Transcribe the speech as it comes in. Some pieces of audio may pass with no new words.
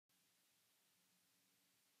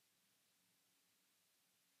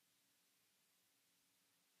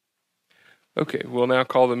Okay, we'll now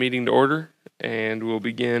call the meeting to order, and we'll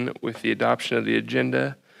begin with the adoption of the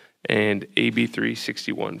agenda and AB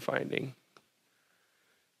 361 finding.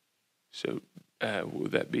 So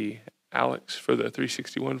would that be Alex for the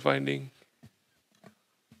 361 finding?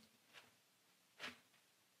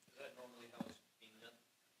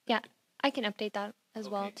 Yeah, I can update that as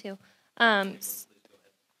well too.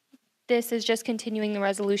 This is just continuing the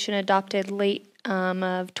resolution adopted late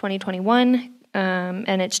of 2021,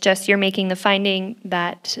 and it's just you're making the finding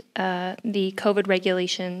that the COVID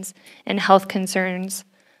regulations and health concerns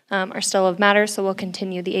are still of matter, so we'll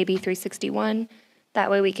continue the AB 361. That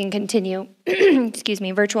way we can continue, excuse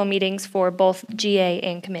me, virtual meetings for both GA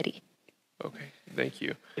and committee. Okay, thank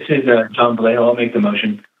you. This is Tom Vallejo. I'll make the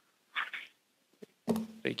motion.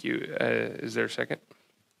 Thank you. Is there a second?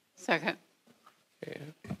 Second. Okay.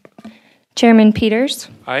 Chairman Peters.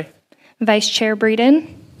 Aye. Vice Chair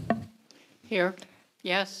Breeden. Here.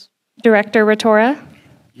 Yes. Director Ratora.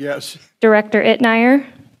 Yes. Director Itmeyer.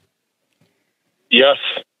 Yes.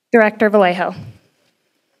 Director Vallejo.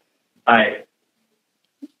 Aye.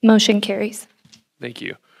 Motion carries. Thank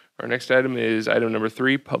you. Our next item is item number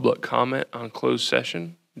 3, public comment on closed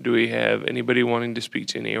session. Do we have anybody wanting to speak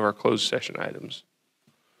to any of our closed session items?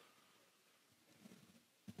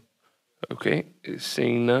 Okay,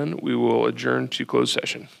 seeing none, we will adjourn to closed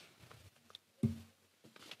session.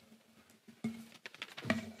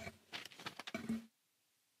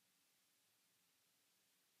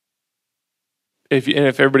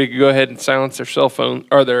 If everybody could go ahead and silence their cell phone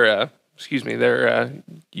or their Zoom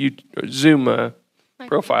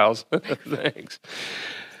profiles. Thanks.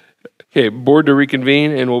 Okay, board to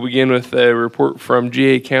reconvene, and we'll begin with a report from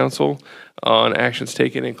GA Council on actions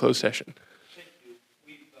taken in closed session. Thank you.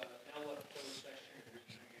 We've now left closed session and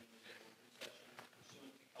returning to the open session pursuant to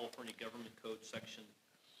California Government Code Section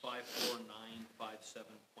 54957.1.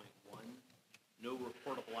 No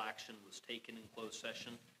reportable action was taken in closed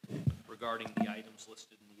session regarding the items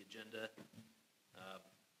listed in the agenda.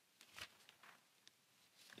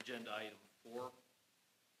 Agenda item 4,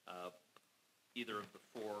 either of the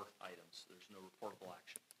 4 items, there's no reportable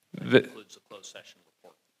action. That includes the closed session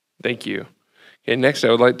report. Thank you. Okay, next I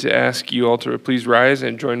would like to ask you all to please rise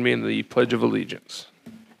and join me in the Pledge of Allegiance.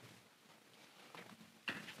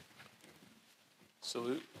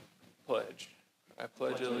 Salute. Pledge. I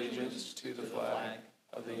pledge allegiance to the flag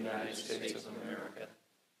of the United States of America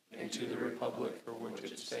and to the republic for which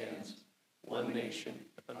it stands, one nation,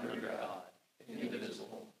 under God,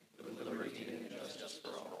 indivisible, with liberty and justice for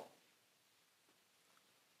all.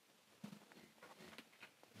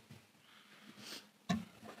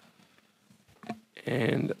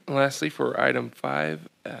 And lastly, for item 5,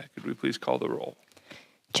 could we please call the roll?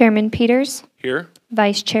 Chairman Peters. Here.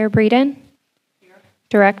 Vice Chair Breeden. Here.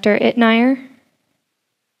 Director Itmeyer.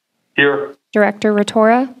 Here. Director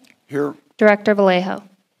Ratora. Here. Director Vallejo.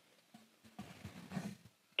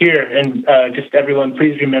 Here. And just everyone,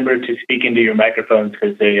 please remember to speak into your microphones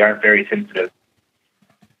because they aren't very sensitive.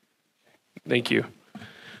 Thank you.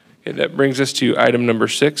 Okay, that brings us to item number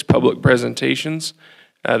 6, public presentations.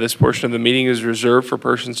 This portion of the meeting is reserved for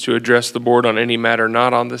persons to address the board on any matter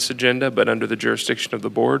not on this agenda, but under the jurisdiction of the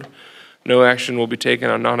board. No action will be taken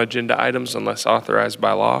on non-agenda items unless authorized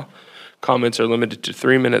by law. Comments are limited to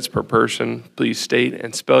 3 minutes per person. Please state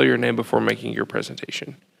and spell your name before making your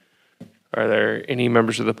presentation. Are there any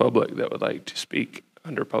members of the public that would like to speak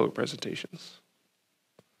under public presentations?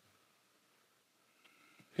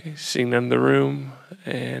 Okay, seeing none in the room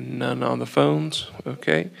and none on the phones.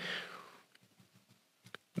 Okay.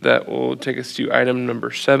 That will take us to item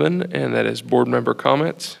number 7, and that is board member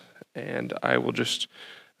comments. And I will just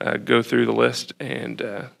go through the list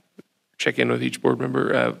and check in with each board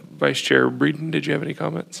member. Vice Chair Breeden, did you have any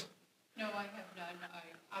comments? No, I have none. I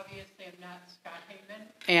obviously am not Scott Heyman,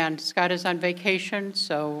 and Scott is on vacation,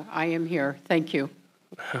 so I am here. Thank you.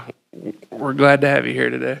 We're glad to have you here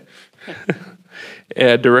today.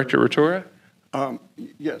 Director Ratora?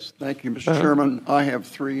 Yes, thank you, Mr. Chairman. I have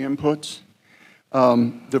 3 inputs.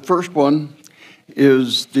 The first one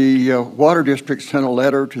is the Water District sent a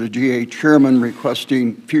letter to the GA Chairman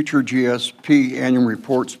requesting future GSP annual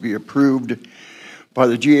reports be approved by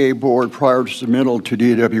the GA Board prior to submittal to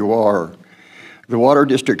DWR. The Water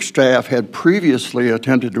District staff had previously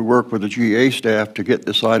attempted to work with the GA staff to get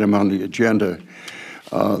this item on the agenda.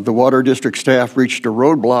 The Water District staff reached a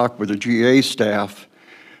roadblock with the GA staff.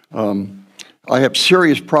 I have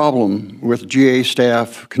serious problem with GA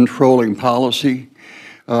staff controlling policy.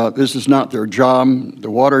 This is not their job.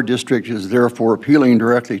 The Water District is therefore appealing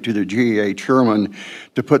directly to the GA chairman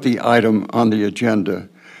to put the item on the agenda.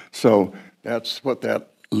 So that's what that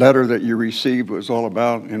letter that you received was all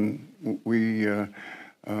about, and we are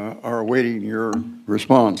awaiting your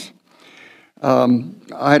response.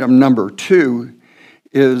 Item number 2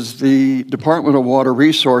 is the Department of Water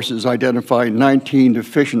Resources identified 19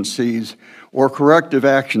 deficiencies or corrective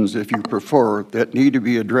actions, if you prefer, that need to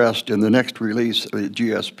be addressed in the next release of the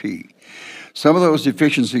GSP. Some of those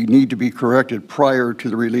deficiencies need to be corrected prior to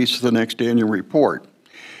the release of the next annual report.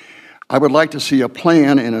 I would like to see a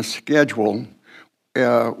plan and a schedule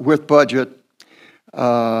with budget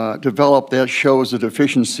developed that shows the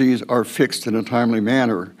deficiencies are fixed in a timely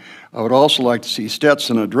manner. I would also like to see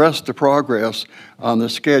Stetson address the progress on the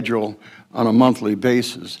schedule on a monthly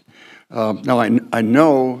basis. Now, I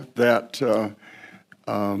know that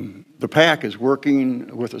the PAC is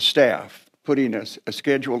working with the staff, putting a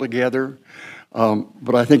schedule together,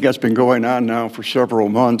 but I think that's been going on now for several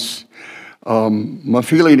months. My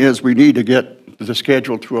feeling is we need to get the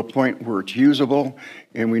schedule to a point where it's usable,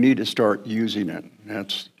 and we need to start using it.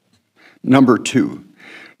 That's number 2.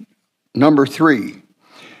 Number 3,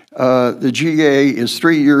 the GA is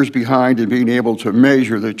 3 years behind in being able to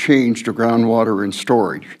measure the change to groundwater and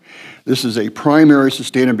storage. This is a primary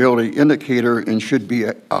sustainability indicator and should be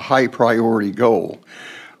a high priority goal.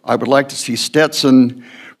 I would like to see Stetson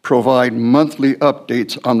provide monthly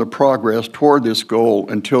updates on the progress toward this goal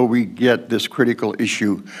until we get this critical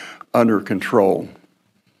issue under control.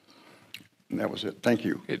 And that was it. Thank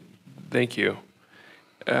you. Thank you.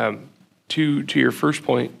 To your first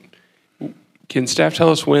point, can staff tell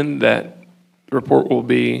us when that report will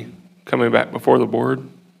be coming back before the board?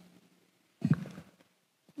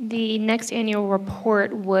 The next annual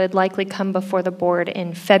report would likely come before the board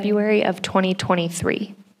in February of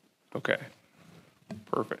 2023. Okay,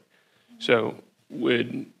 perfect. So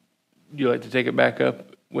would you like to take it back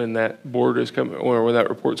up when that board is coming, or when that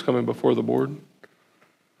report's coming before the board?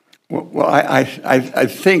 Well, I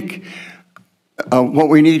think what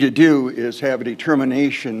we need to do is have a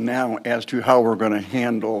determination now as to how we're going to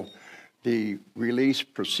handle the release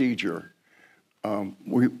procedure.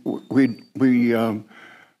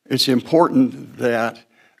 It's important that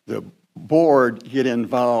the board get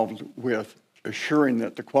involved with assuring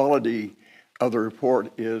that the quality of the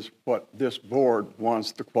report is what this board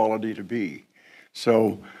wants the quality to be.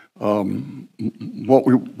 So what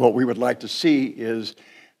we would like to see is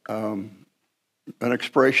an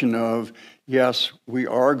expression of, yes, we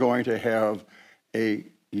are going to have a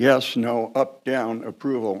yes, no, up, down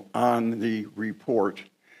approval on the report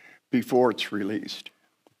before it's released.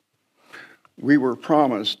 We were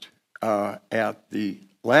promised at the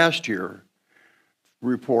last year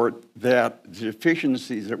report that the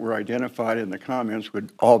deficiencies that were identified in the comments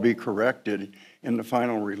would all be corrected in the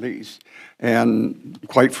final release. And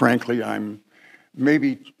quite frankly, I'm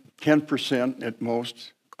maybe 10% at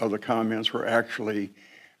most of the comments were actually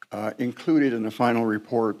included in the final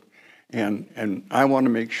report. And I want to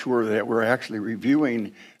make sure that we're actually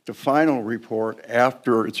reviewing the final report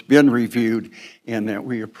after it's been reviewed and that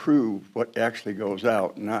we approve what actually goes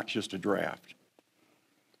out, not just a draft.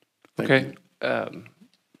 Thank Okay. you.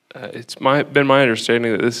 It's been my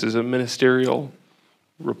understanding that this is a ministerial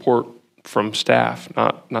report from staff,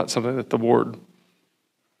 not something that the board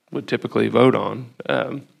would typically vote on.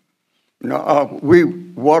 No,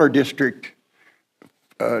 Water District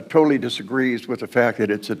totally disagrees with the fact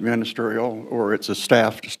that it's administerial or it's a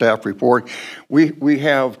staff report. We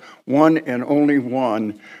have one and only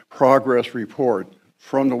one progress report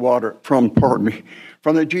from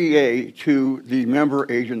the GA to the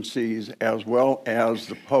member agencies as well as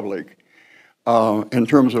the public in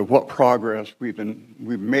terms of what progress we've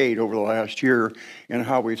made over the last year and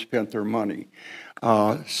how we've spent their money.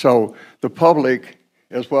 So the public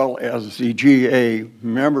as well as the GA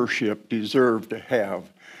membership deserve to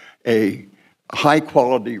have a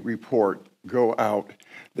high-quality report go out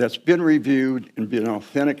that's been reviewed and been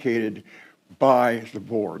authenticated by the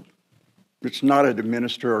board. It's not a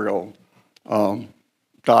ministerial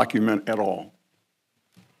document at all.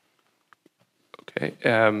 Okay.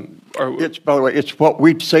 It's, by the way, it's what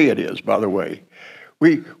we say it is, by the way.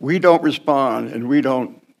 We don't respond and we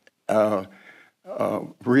don't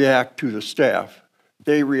react to the staff.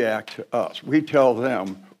 They react to us. We tell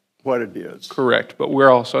them what it is. Correct, but we're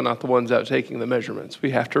also not the ones out taking the measurements. We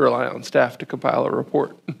have to rely on staff to compile a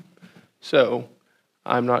report. So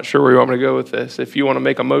I'm not sure where you want me to go with this. If you want to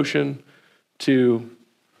make a motion to...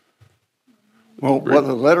 Well, what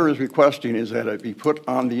the letter is requesting is that it be put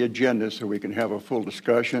on the agenda so we can have a full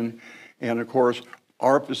discussion. And of course,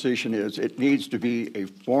 our position is it needs to be a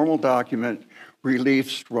formal document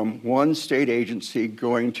released from one state agency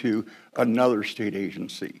going to another state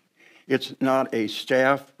agency. It's not a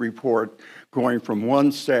staff report going from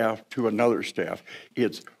one staff to another staff.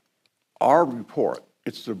 It's our report.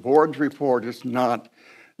 It's the board's report, it's not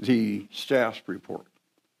the staff's report.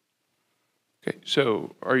 Okay,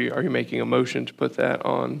 so are you making a motion to put that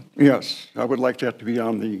on? Yes, I would like that to be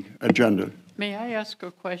on the agenda. May I ask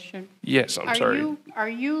a question? Yes, I'm sorry. Are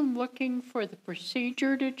you looking for the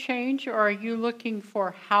procedure to change, or are you looking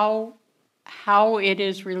for how it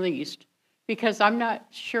is released? Because I'm not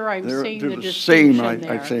sure I'm seeing the distinction They're the same,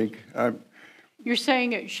 I there. think. You're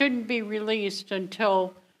saying it shouldn't be released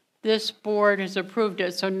until this board has approved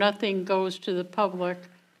it, so nothing goes to the public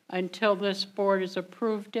until this board has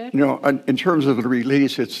approved it? No, in terms of the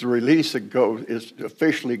release, it's the release that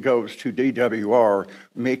officially goes to DWR,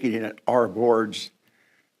 making it our board's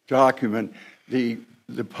document. The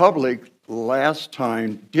public last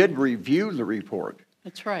time did review the report.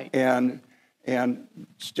 That's right. And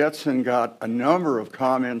Stetson got a number of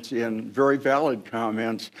comments in, very valid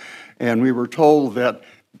comments, and we were told that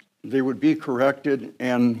they would be corrected,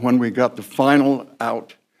 and when we got the final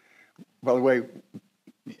out, by the way,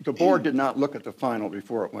 the board did not look at the final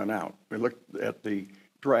before it went out. We looked at the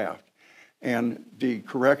draft, and the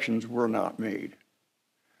corrections were not made.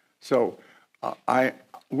 So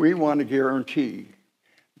we want to guarantee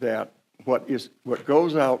that what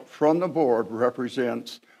goes out from the board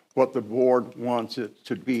represents what the board wants it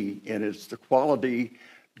to be, and it's the quality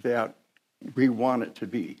that we want it to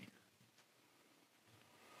be.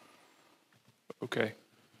 Okay.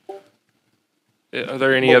 Are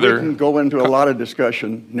there any other? We can go into a lot of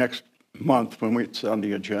discussion next month when it's on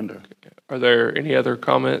the agenda. Are there any other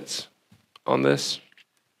comments on this?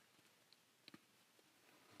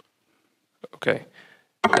 Okay.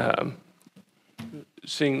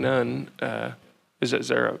 Seeing none, is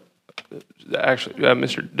there actually,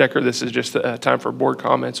 Mr. Decker, this is just a time for board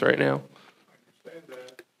comments right now.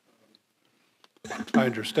 I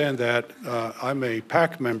understand that. I'm a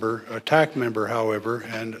TAC member, however,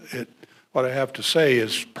 and what I have to say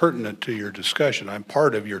is pertinent to your discussion. I'm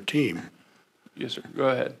part of your team. Yes, sir. Go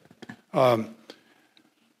ahead.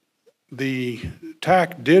 The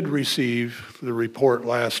TAC did receive the report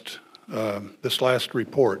this last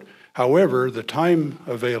report. However, the time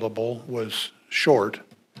available was short,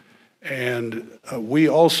 and we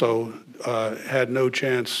also had no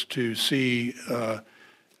chance to see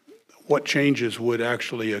what changes would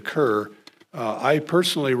actually occur. I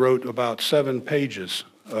personally wrote about 7 pages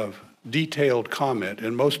of detailed comment,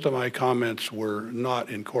 and most of my comments were not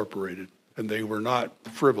incorporated, and they were not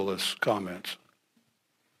frivolous comments.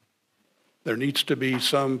 There needs to be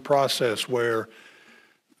some process where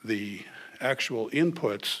the actual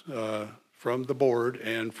inputs from the board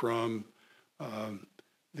and from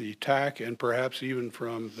the TAC and perhaps even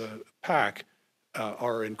from the PAC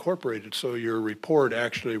are incorporated, so your report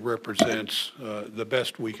actually represents the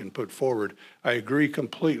best we can put forward. I agree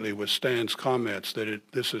completely with Stan's comments that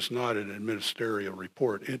this is not an administrative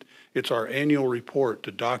report. It's our annual report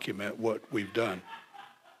to document what we've done.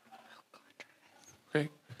 Okay.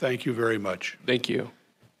 Thank you very much. Thank you.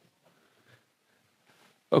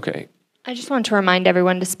 Okay. I just want to remind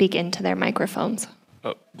everyone to speak into their microphones.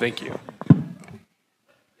 Oh, thank you.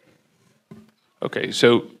 Okay,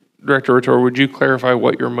 so Director Ritter, would you clarify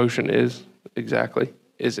what your motion is exactly?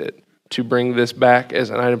 Is it to bring this back as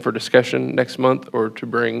an item for discussion next month, or to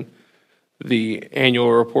bring the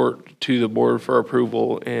annual report to the board for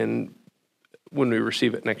approval and when we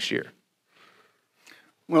receive it next year?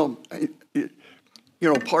 Well,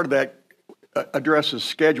 part of that addresses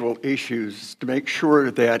schedule issues to make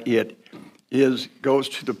sure that it goes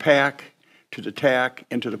to the PAC, to the TAC,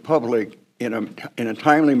 and to the public in a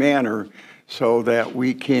timely manner, so that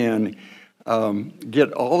we can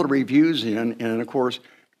get all the reviews in. And of course,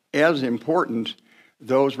 as important,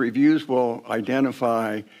 those reviews will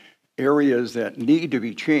identify areas that need to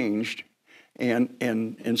be changed, and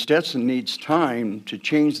Stetson needs time to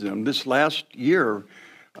change them. This last year,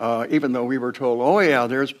 even though we were told, oh yeah,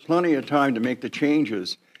 there's plenty of time to make the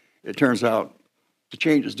changes, it turns out the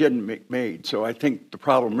changes didn't make made. So I think the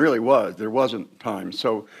problem really was there wasn't time.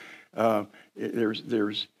 So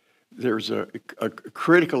there's a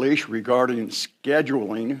critical issue regarding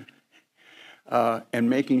scheduling and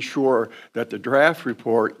making sure that the draft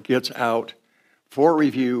report gets out for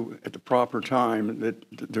review at the proper time, that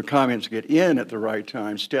the comments get in at the right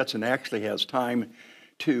time. Stetson actually has time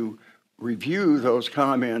to review those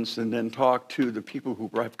comments and then talk to the people who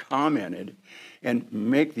have commented and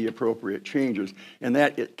make the appropriate changes. And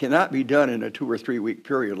that it cannot be done in a 2 or 3 week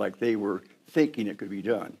period like they were thinking it could be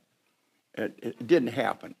done. It didn't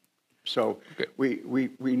happen. So okay.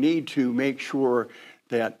 we need to make sure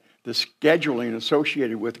that the scheduling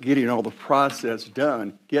associated with getting all the process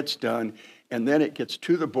done gets done, and then it gets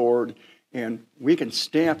to the board, and we can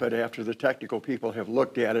stamp it after the technical people have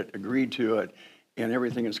looked at it, agreed to it, and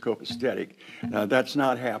everything is copacetic. That's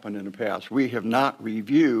not happened in the past. We have not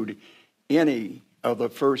reviewed any of the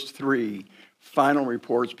first 3 final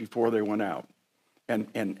reports before they went out.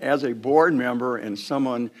 And as a board member and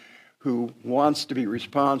someone who wants to be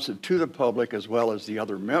responsive to the public as well as the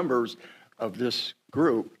other members of this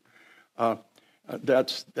group,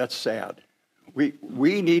 that's sad.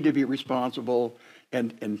 We need to be responsible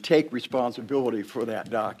and take responsibility for that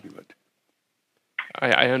document.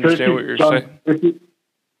 I understand what you're saying. This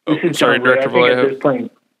is sorry, John Wood. Director I think Vallejo.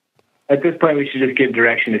 at this point, we should just give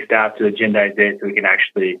direction to staff to agendize it so we can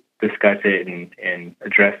actually discuss it and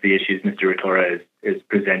address the issues Mr. Rotora is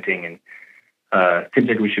presenting. And seems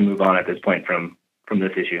like we should move on at this point from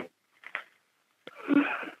this issue.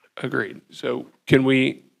 Agreed. So can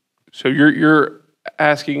we? So your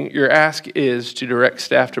ask is to direct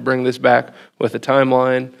staff to bring this back with a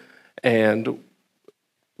timeline and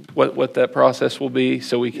what that process will be,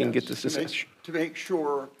 so we can get this discussed. To make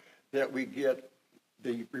sure that we get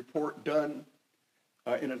the report done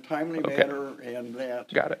in a timely manner, and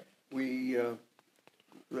that Got it. we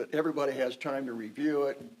that everybody has time to review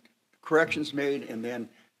it, corrections made, and then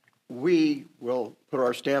we will put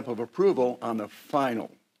our stamp of approval on the final,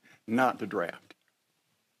 not the draft.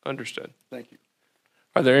 Understood. Thank you.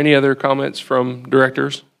 Are there any other comments from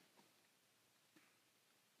directors?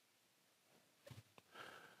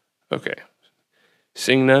 Okay.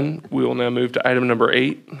 Seeing none, we will now move to item number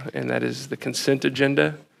 8, and that is the consent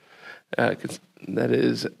agenda. That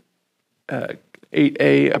is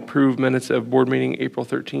 8A, approve minutes of board meeting April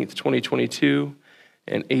 13th, 2022,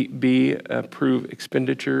 and 8B, approve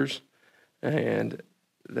expenditures. And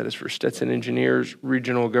that is for Stetson Engineers,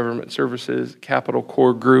 Regional Government Services, Capital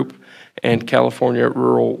Core Group, and California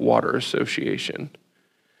Rural Water Association.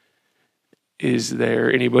 Is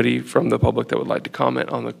there anybody from the public that would like to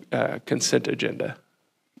comment on the consent agenda?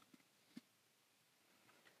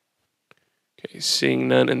 Okay, seeing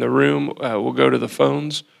none in the room, we'll go to the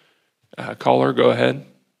phones. Caller, go ahead.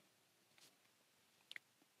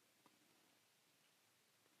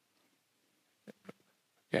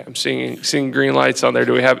 Yeah, I'm seeing green lights on there.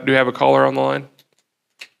 Do we have a caller on the line?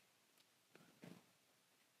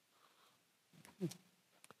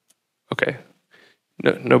 Okay.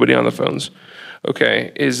 No, nobody on the phones.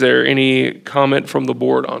 Okay. Is there any comment from the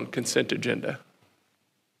board on consent agenda?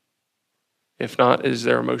 If not, is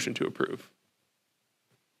there a motion to approve?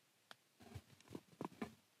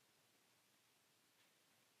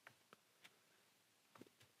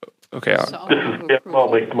 Okay. So I'll move approval.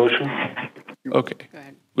 I'll make the motion. Okay. Go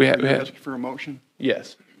ahead. We Are you had asking for a motion?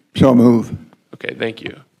 yes. So move. Okay. Thank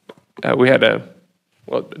you. We had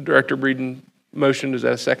Director Breeden motion. Is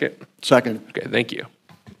that a second? Second. Okay. Thank you.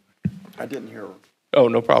 I didn't hear her. Oh,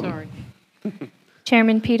 no problem. Sorry.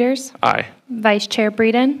 Chairman Peters, Aye. Vice Chair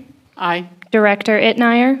Breeden, Aye. Director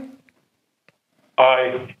Itmeyer,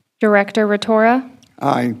 Aye. Director Rotora,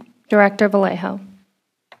 Aye. Director Vallejo.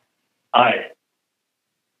 Aye.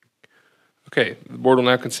 Okay, the board will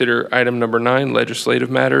now consider item number 9,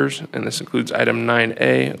 legislative matters, and this includes item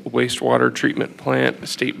 9A, wastewater treatment plant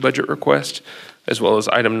state budget request, as well as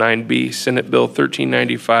item 9B, Senate Bill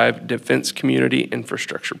 1395, Defense Community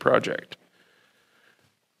Infrastructure Project.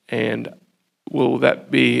 And will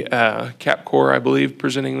that be CapCore, I believe,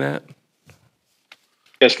 presenting that?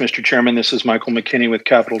 Yes, Mr. Chairman, this is Michael McKinney with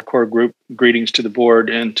Capital Core Group. Greetings to the board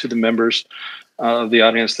and to the members of the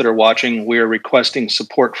audience that are watching. We are requesting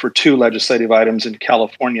support for 2 legislative items in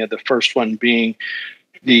California. The first one being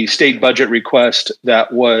the state budget request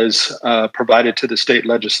that was provided to the state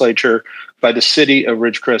legislature by the city of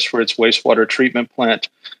Ridgecrest for its wastewater treatment plant.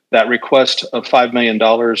 That request of $5 million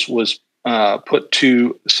was put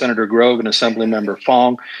to Senator Grove and Assemblymember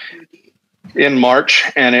Fong in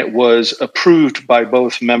March, and it was approved by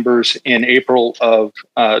both members in April of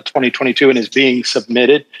 2022 and is being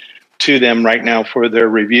submitted to them right now for their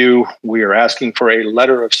review. We are asking for a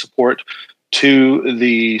letter of support to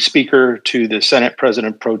the Speaker, to the Senate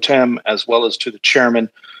President Pro Tem, as well as to the Chairman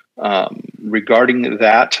regarding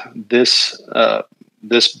that. This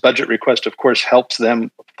budget request, of course, helps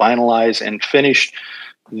them finalize and finish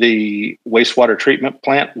the wastewater treatment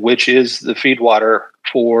plant, which is the feed water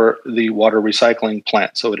for the water recycling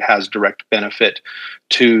plant. So it has direct benefit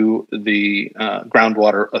to the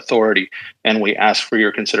groundwater authority, and we ask for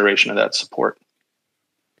your consideration of that support.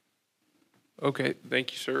 Okay,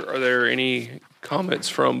 thank you, sir. Are there any comments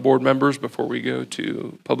from board members before we go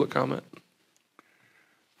to public comment?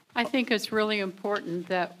 I think it's really important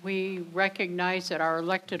that we recognize that our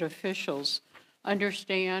elected officials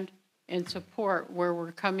understand and support where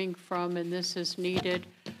we're coming from, and this is needed.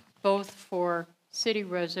 both for city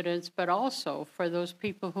residents, but also for those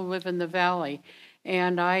people who live in the valley.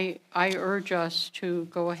 And I urge us to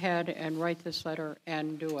go ahead and write this letter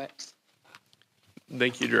and do it.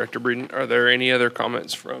 Thank you, Director Breeden. Are there any other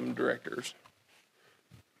comments from directors?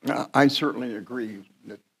 I certainly agree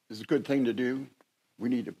that it's a good thing to do. We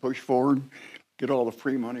need to push forward, get all the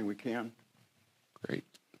free money we can. Great.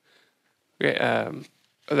 Okay,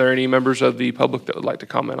 are there any members of the public that would like to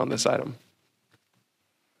comment on this item?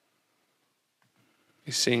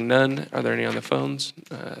 Seeing none, are there any on the phones?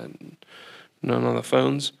 None on the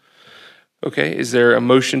phones. Okay, is there a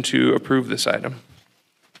motion to approve this item?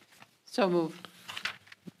 So moved.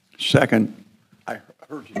 Second. I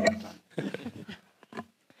heard you that time.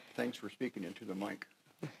 Thanks for speaking into the mic.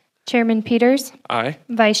 Chairman Peters, Aye.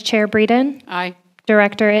 Vice Chair Breeden, Aye.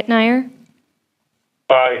 Director Itnire,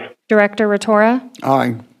 Aye. Director Rotora,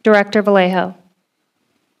 Aye. Director Vallejo.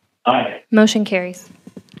 Aye. Motion carries.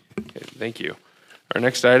 Okay, thank you. Our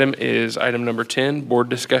next item is item number 10, board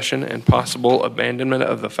discussion and possible abandonment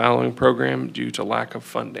of the following program due to lack of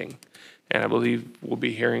funding. And I believe we'll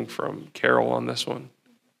be hearing from Carol on this one.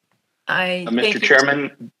 Mr.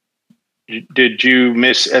 Chairman, did you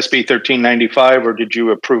miss SB 1395 or did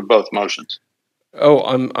you approve both motions? Oh,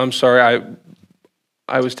 I'm sorry.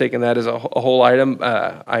 I was taking that as a whole item.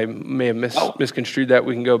 I may have misconstrued that.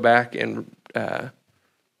 We can go back and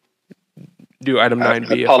do item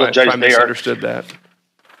 9B if I misunderstood that.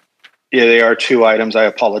 Yeah, they are two items. I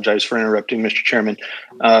apologize for interrupting, Mr. Chairman.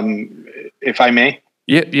 If I may?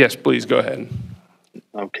 Yes, please go ahead.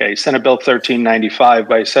 Okay. Senate Bill 1395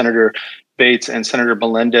 by Senator Bates and Senator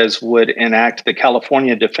Melendez would enact the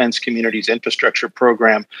California Defense Communities Infrastructure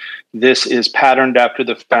Program. This is patterned after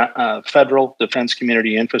the Federal Defense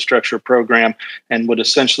Community Infrastructure Program and would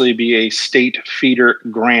essentially be a state feeder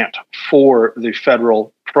grant for the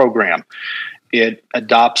federal program. It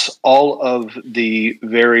adopts all of the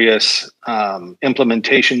various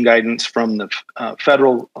implementation guidance from the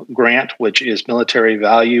federal grant, which is military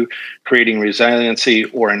value, creating resiliency,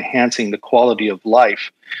 or enhancing the quality of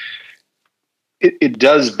life. It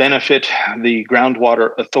does benefit the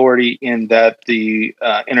groundwater authority in that the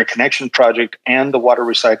interconnection project and the water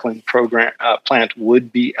recycling program plant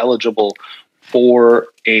would be eligible for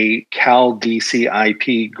a Cal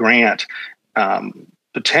DCIP grant,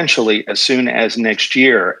 potentially as soon as next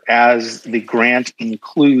year, as the grant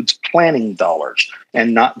includes planning dollars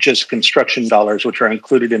and not just construction dollars, which are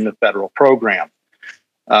included in the federal program.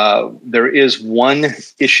 There is one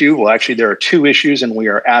issue. Well, actually, there are two issues, and we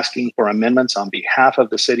are asking for amendments on behalf of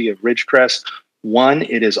the city of Ridgecrest. One,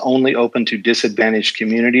 it is only open to disadvantaged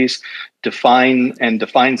communities, defines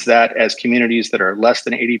that as communities that are less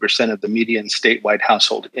than 80% of the median statewide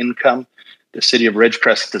household income. The city of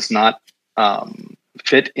Ridgecrest does not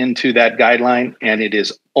fit into that guideline, and it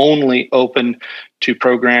is only open to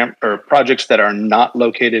program or projects that are not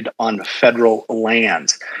located on federal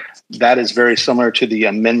lands. That is very similar to the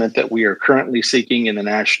amendment that we are currently seeking in the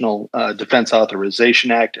National Defense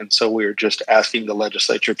Authorization Act. And so we are just asking the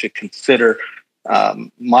legislature to consider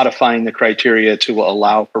modifying the criteria to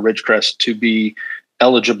allow for Ridgecrest to be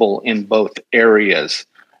eligible in both areas.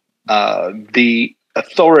 The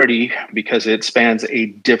authority, because it spans a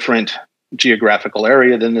different geographical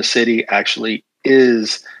area than the city, actually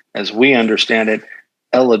is, as we understand it,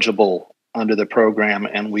 eligible under the program,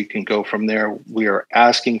 and we can go from there. We are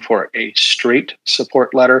asking for a straight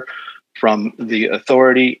support letter from the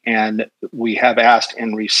authority, and we have asked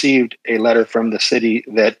and received a letter from the city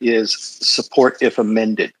that is support if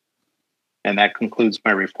amended. And that concludes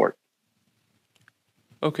my report.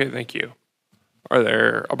 Okay, thank you. I'll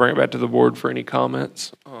bring it back to the board for any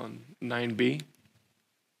comments on 9B.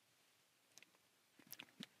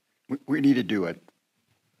 We need to do it.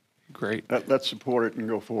 Great. Let's support it and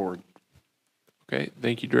go forward. Okay,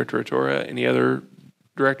 thank you, Director Rotora. Any other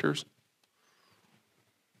directors?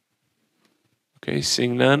 Okay,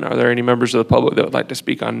 seeing none, are there any members of the public that would like to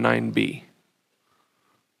speak on 9B?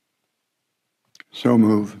 So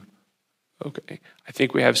move. Okay, I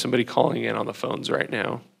think we have somebody calling in on the phones right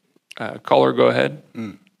now. Caller, go ahead.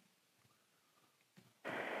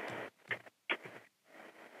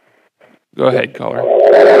 Go ahead, caller.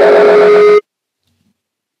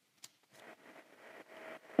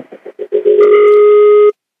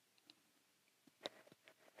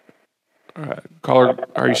 All right, caller,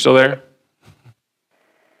 are you still there?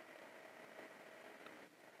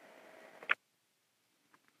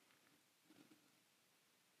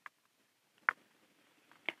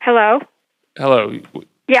 Hello? Hello.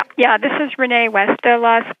 Yeah, this is Renee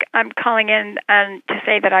Westerlusk. I'm calling in to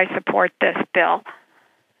say that I support this bill.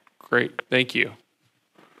 Great, thank you.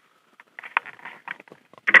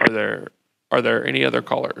 Are there any other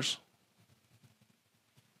callers?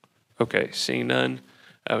 Okay, seeing none.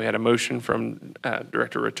 We had a motion from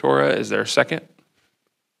Director Rotora. Is there a second?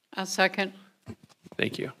 A second.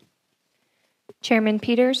 Thank you. Chairman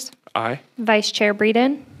Peters, Aye. Vice Chair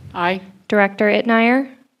Breeden, Aye. Director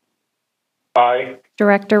Itmeyer, Aye.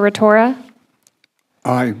 Director Rotora,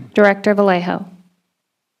 Aye. Director Vallejo.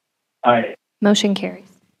 Aye. Motion carries.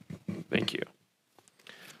 Thank you.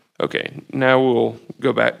 Okay, now we'll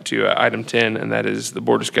go back to item 10, and that is the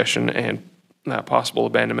board discussion and possible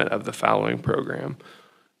abandonment of the following program.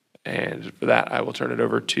 And for that, I will turn it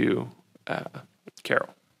over to Carol.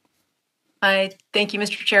 Thank you,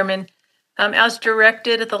 Mr. Chairman. As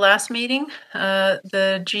directed at the last meeting,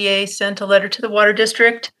 the GA sent a letter to the Water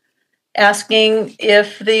District asking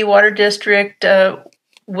if the Water District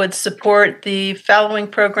would support the following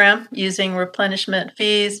program using replenishment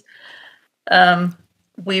fees.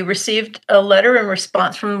 We received a letter in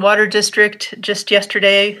response from the Water District just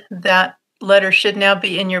yesterday. That letter should now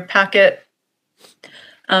be in your packet.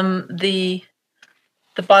 The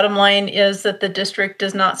bottom line is that the district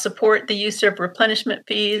does not support the use of replenishment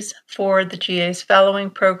fees for the GA's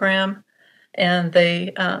following program, and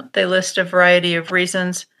they list a variety of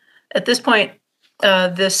reasons. At this point,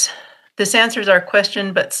 this answers our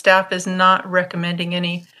question, but staff is not recommending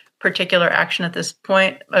any particular action at this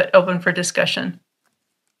point, but open for discussion.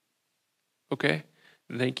 Okay,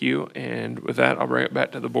 thank you. And with that, I'll bring it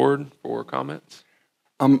back to the board for comments.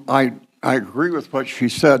 I agree with what she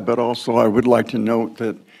said, but also I would like to note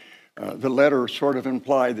that the letter sort of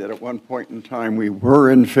implied that at one point in time we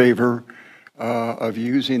were in favor of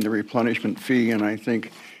using the replenishment fee, and I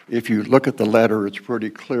think if you look at the letter, it's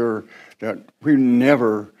pretty clear that we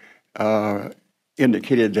never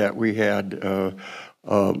indicated that we had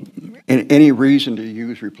any reason to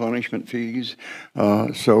use replenishment fees.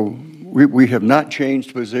 So we have not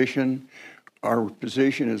changed position. Our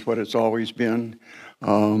position is what it's always been.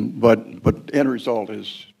 But the end result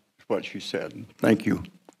is what she said. Thank you.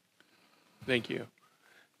 Thank you.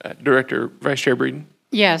 Director, Vice Chair Breeden?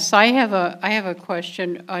 Yes, I have a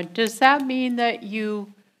question. Does that mean that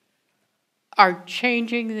you are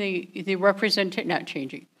changing the representation, not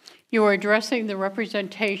changing, you are addressing the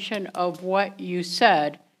representation of what you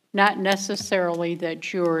said, not necessarily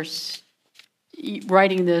that you're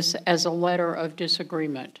writing this as a letter of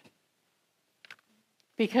disagreement?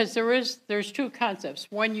 Because there's two concepts.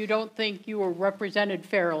 One, you don't think you were represented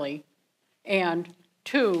fairly, and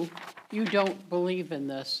two, you don't believe in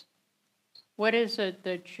this. What is it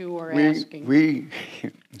that you are asking?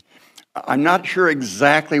 I'm not sure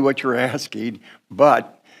exactly what you're asking,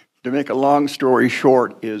 but to make a long story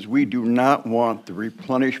short is we do not want the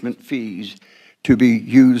replenishment fees to be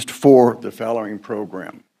used for the following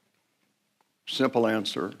program. Simple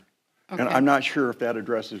answer. Okay. And I'm not sure if that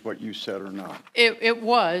addresses what you said or not. It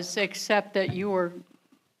was, except that you were,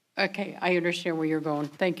 okay, I understand where you're going.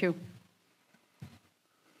 Thank you.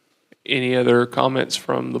 Any other comments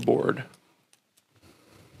from the board?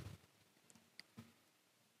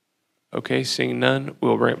 Okay, seeing none,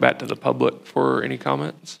 we'll bring it back to the public for any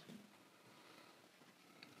comments.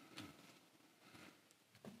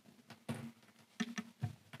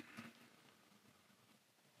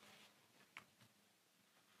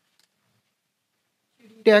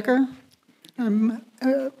 Decker. I'm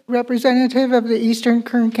a representative of the Eastern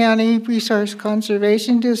Kern County Resource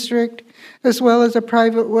Conservation District, as well as a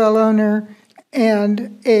private well owner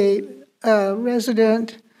and a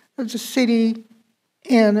resident of the city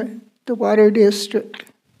and the Water District.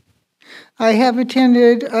 I have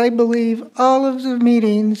attended, I believe, all of the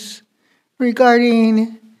meetings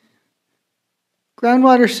regarding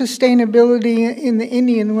groundwater sustainability in the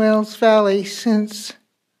Indian Wells Valley since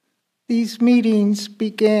these meetings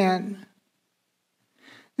began.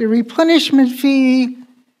 The replenishment fee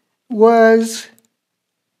was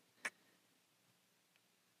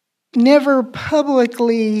never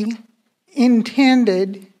publicly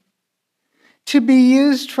intended to be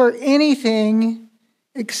used for anything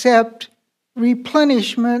except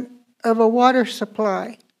replenishment of a water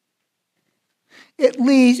supply. At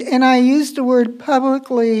least, and I use the word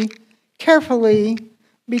publicly carefully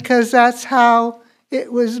because that's how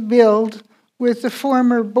it was billed with the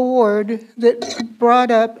former board that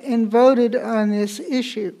brought up and voted on this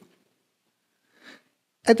issue.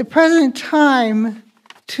 At the present time,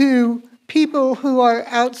 to people who are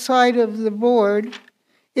outside of the board,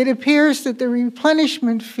 it appears that the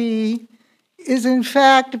replenishment fee is in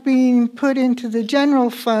fact being put into the general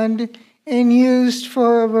fund and used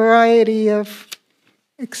for a variety of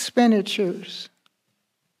expenditures.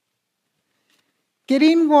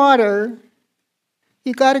 Getting water,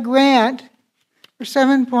 you got a grant for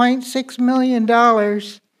 $7.6 million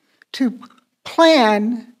to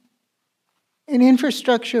plan an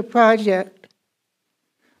infrastructure project.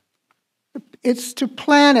 It's to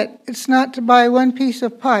plan it. It's not to buy one piece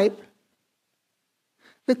of pipe.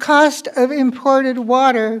 The cost of imported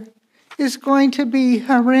water is going to be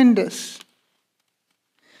horrendous.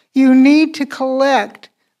 You need to collect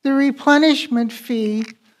the replenishment fee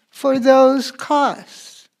for those costs.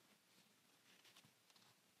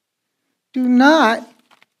 Do not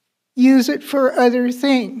use it for other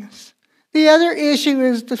things. The other issue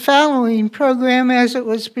is the following program as it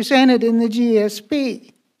was presented in the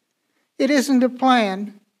GSP. It isn't a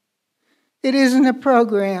plan. It isn't a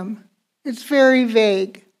program. It's very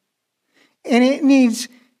vague. And it needs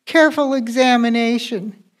careful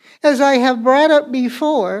examination. As I have brought up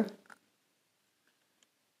before,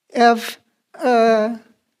 if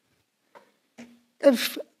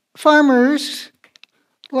farmers,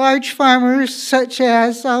 large farmers such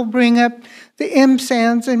as, I'll bring up the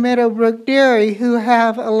M-Sands and Meadowbrook Dairy, who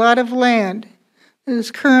have a lot of land that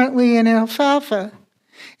is currently in alfalfa,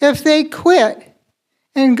 if they quit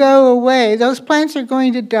and go away, those plants are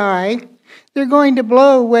going to die. They're going to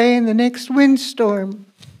blow away in the next windstorm.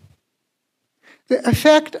 The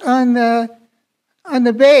effect on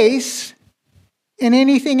the base and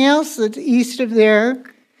anything else that's east of there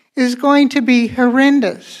is going to be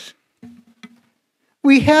horrendous.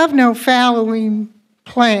 We have no fallowing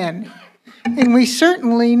plan, and we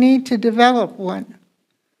certainly need to develop one.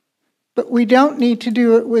 But we don't need to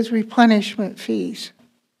do it with replenishment fees.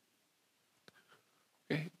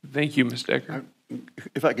 Okay, thank you, Ms. Decker.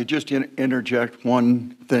 If I could just interject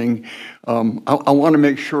one thing, I want to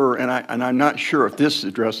make sure, and I'm not sure if this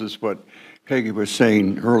addresses what Peggy was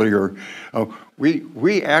saying earlier.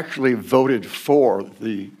 We actually voted for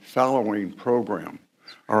the following program.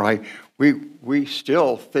 All right, we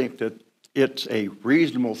still think that it's a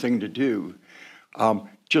reasonable thing to do,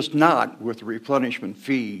 just not with the replenishment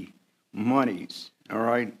fee monies. All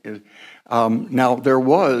right. Now there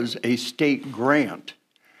was a state grant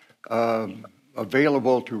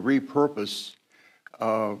available to repurpose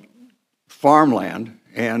farmland,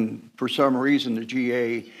 and for some reason the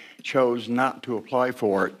GA chose not to apply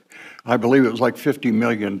for it. I believe it was like $50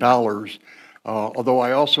 million, although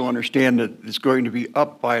I also understand that it's going to be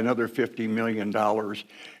up by another $50 million.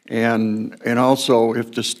 And also,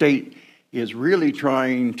 if the state is really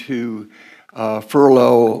trying to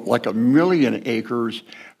furlough like 1 million acres,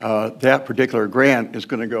 that particular grant is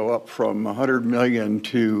going to go up from $100 million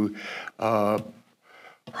to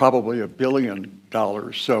probably $1 billion.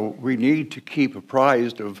 So we need to keep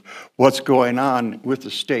apprised of what's going on with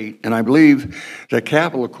the state. And I believe the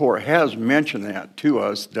Capitol Court has mentioned that to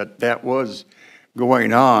us, that was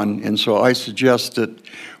going on. And so I suggest that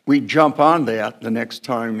we jump on that the next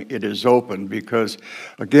time it is open, because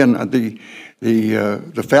again,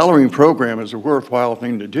 the fallowing program is a worthwhile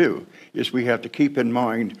thing to do. Is we have to keep in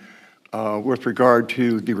mind with regard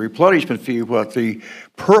to the replenishment fee, what the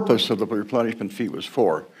purpose of the replenishment fee was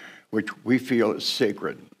for, which we feel is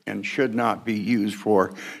sacred and should not be used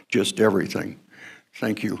for just everything.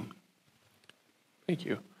 Thank you. Thank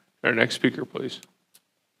you. Our next speaker, please.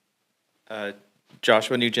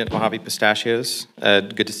 Joshua Nugent, Mojave Pistachios.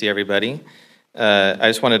 Good to see everybody. I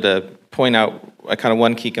just wanted to point out kind of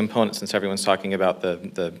one key component, since everyone's talking about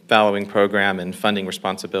the fallowing program and funding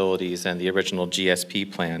responsibilities and the original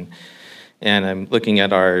GSP plan. And I'm looking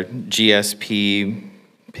at our GSP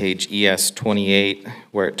page ES 28,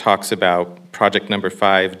 where it talks about project number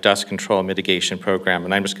 5, dust control mitigation program.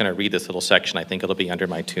 And I'm just going to read this little section. I think it'll be under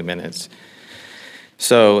my 2 minutes.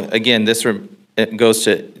 So again, it goes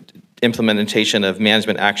to implementation of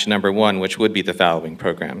management action number 1, which would be the fallowing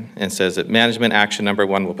program, and says that management action number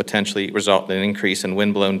 1 will potentially result in an increase in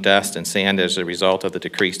windblown dust and sand as a result of the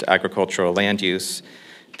decreased agricultural land use,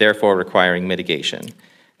 therefore requiring mitigation.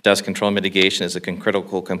 Dust control mitigation is a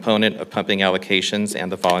critical component of pumping allocations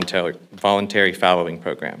and the voluntary fallowing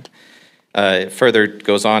program. It further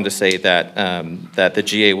goes on to say that, that the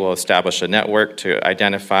GA will establish a network to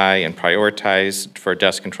identify and prioritize for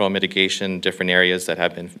dust control mitigation different areas that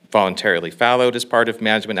have been voluntarily fallowed as part of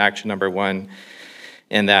management action number 1,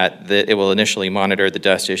 and that it will initially monitor the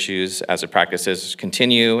dust issues as the practices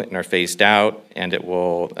continue and are phased out, and it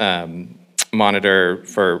will monitor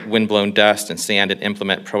for windblown dust and sand and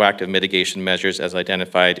implement proactive mitigation measures as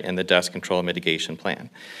identified in the dust control mitigation plan.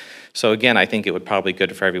 So again, I think it would probably be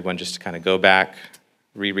good for everyone just to kind of go back,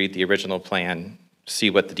 reread the original plan, see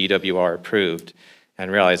what the DWR approved,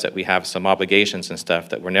 and realize that we have some obligations and stuff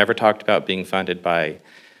that were never talked about being funded by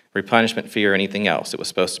replenishment fee or anything else. It was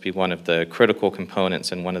supposed to be one of the critical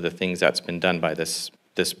components and one of the things that's been done by this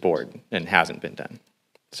this board and hasn't been done.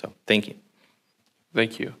 So thank you.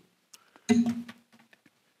 Thank you.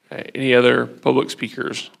 Any other public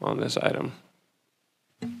speakers on this item?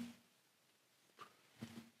 Okay,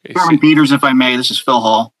 Chairman Peters, if I may, this is Phil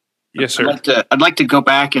Hall. Yes, sir. I'd like to go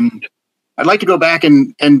back and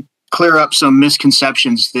clear up some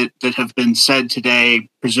misconceptions that have been said today.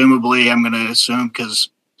 Presumably, I'm going to assume because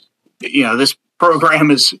this program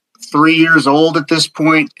is 3 years old at this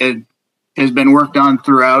point. It has been worked on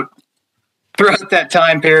throughout that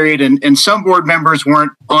time period, and some board members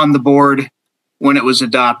weren't on the board when it was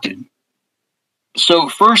adopted. So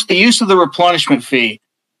first, the use of the replenishment fee.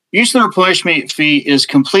 Use of the replenishment fee is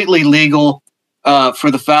completely legal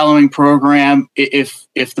for the following program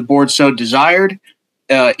if the board so desired.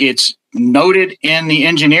 It's noted in the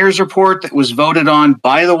engineer's report that was voted on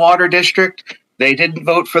by the Water District. They didn't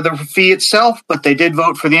vote for the fee itself, but they did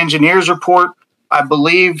vote for the engineer's report. I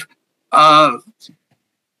believe board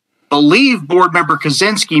member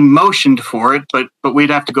Kaczynski motioned for it, but we'd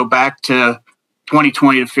have to go back to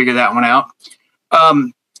 2020 to figure that one out.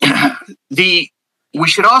 We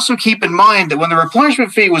should also keep in mind that when the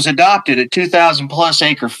replenishment fee was adopted at 2,000 plus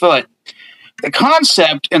acre foot, the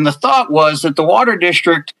concept and the thought was that the Water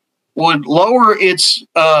District would lower its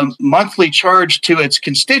monthly charge to its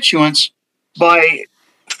constituents by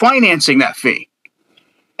financing that fee.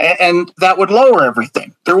 And that would lower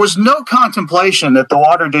everything. There was no contemplation that the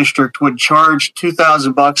Water District would charge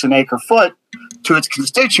 $2,000 an acre foot to its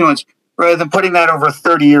constituents rather than putting that over a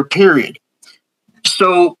 30-year period.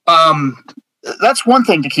 So that's one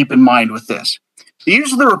thing to keep in mind with this. The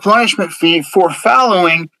use of the replenishment fee for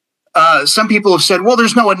fallowing, some people have said, well,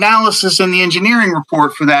 there's no analysis in the engineering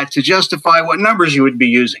report for that to justify what numbers you would be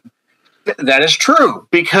using. That is true,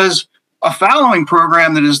 because a fallowing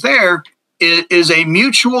program that is there is a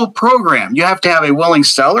mutual program. You have to have a willing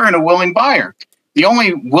seller and a willing buyer. The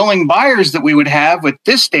only willing buyers that we would have at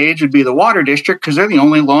this stage would be the Water District, because they're the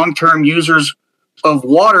only long-term users of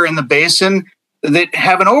water in the basin that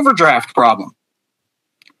have an overdraft problem.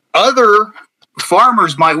 Other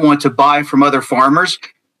farmers might want to buy from other farmers,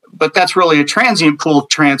 but that's really a transient pool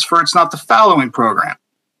transfer. It's not the fallowing program.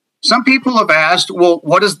 Some people have asked, well,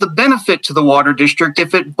 what is the benefit to the Water District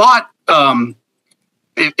if it bought,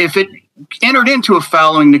 if it entered into a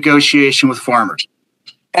fallowing negotiation with farmers?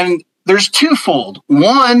 And there's twofold.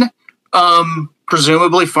 One,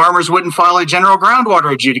 presumably farmers wouldn't file a general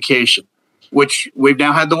groundwater adjudication, which we've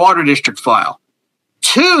now had the Water District file.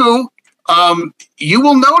 Two, you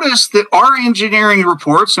will notice that our engineering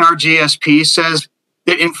reports and our GSP says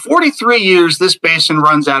that in 43 years, this basin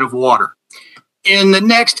runs out of water. In the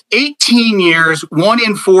next 18 years, 1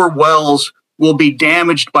 in 4 wells will be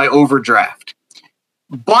damaged by overdraft.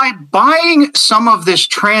 By buying some of this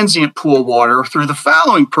transient pool water through the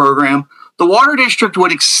fallowing program, the Water District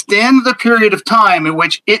would extend the period of time in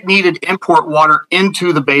which it needed import water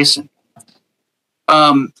into the basin.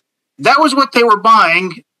 That was what they were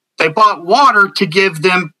buying. They bought water to give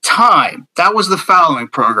them time. That was the fallowing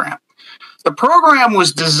program. The program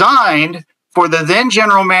was designed for the then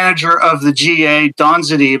general manager of the GA, Don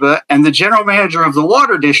Zadiba, and the general manager of the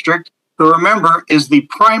Water District, who, remember, is the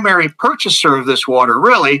primary purchaser of this water,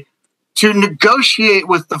 really, to negotiate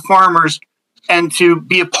with the farmers and to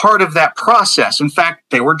be a part of that process. In fact,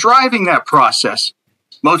 they were driving that process.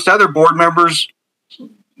 Most other board members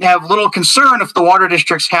have little concern if the Water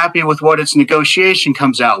District's happy with what its negotiation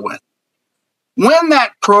comes out with. When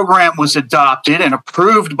that program was adopted and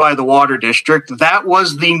approved by the Water District, that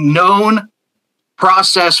was the known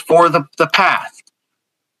process for the path.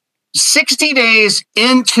 60 days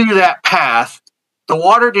into that path, the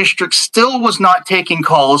Water District still was not taking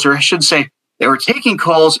calls, or I should say, they were taking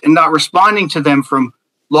calls and not responding to them from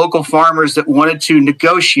local farmers that wanted to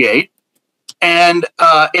negotiate. And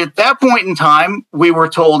at that point in time, we were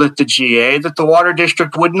told at the GA that the Water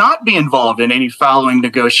District would not be involved in any following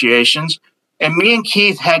negotiations. And me and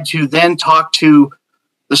Keith had to then talk to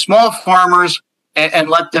the small farmers and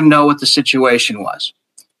let them know what the situation was.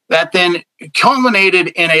 That then culminated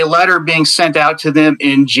in a letter being sent out to them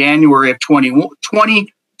in January of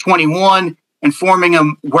 2021, informing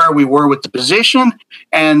them where we were with the position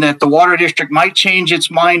and that the Water District might change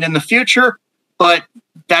its mind in the future, but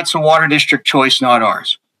that's a Water District choice, not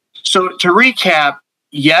ours. So to recap,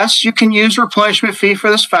 yes, you can use replenishment fee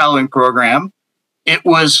for this fallowing program. It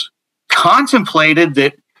was contemplated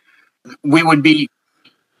that we would be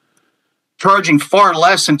charging far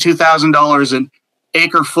less than $2,000 an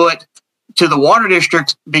acre foot to the Water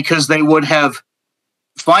District because they would have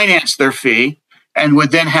financed their fee and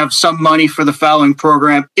would then have some money for the fallowing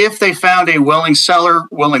program if they found a willing seller,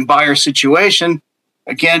 willing buyer situation.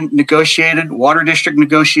 again, negotiated, water district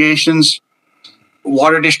negotiations,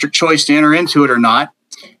 water district choice to enter into it or not.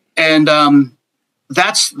 And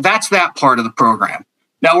that's that part of the program.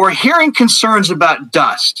 Now we're hearing concerns about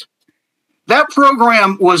dust. That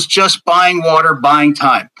program was just buying water, buying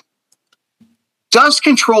time. Dust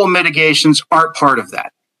control mitigations aren't part of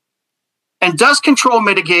that. And dust control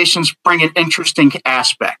mitigations bring an interesting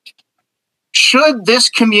aspect. Should this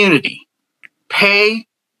community pay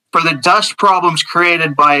for the dust problems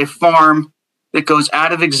created by a farm that goes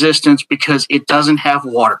out of existence because it doesn't have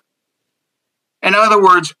water? In other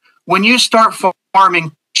words, when you start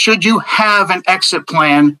farming, should you have an exit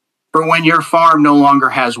plan for when your farm no longer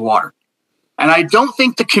has water? And I don't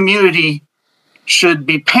think the community should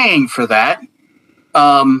be paying for that.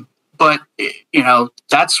 But, you know,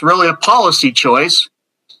 that's really a policy choice.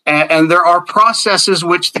 And there are processes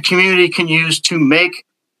which the community can use to make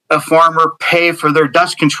a farmer pay for their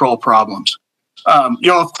dust control problems.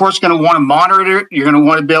 You're, of course, going to want to monitor it. You're going to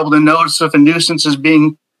want to be able to notice if a nuisance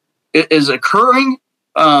is occurring.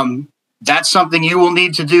 That's something you will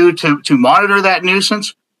need to do to monitor that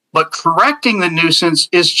nuisance. But correcting the nuisance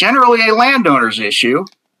is generally a landowner's issue.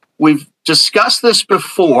 We've discussed this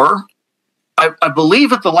before. I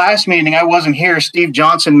believe at the last meeting, I wasn't here, Steve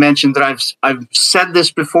Johnson mentioned that I've said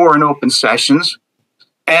this before in open sessions.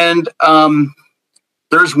 And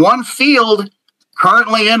there's one field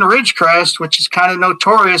currently in Ridgecrest, which is kind of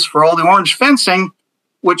notorious for all the orange fencing,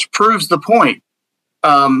 which proves the point.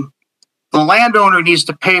 The landowner needs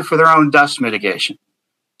to pay for their own dust mitigation.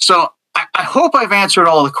 So I hope I've answered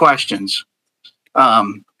all the questions.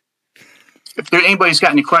 If anybody's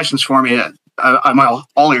got any questions for me, I'm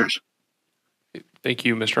all ears. Thank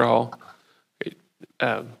you, Mr. Hall.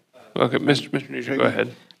 Okay, Mr. Nugent, go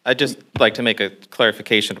ahead. I'd just like to make a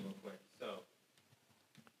clarification.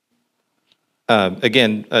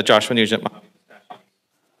 Again, Joshua Nugent.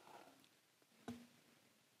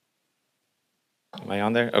 Am I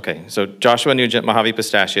on there? Okay, so Joshua Nugent, Mojave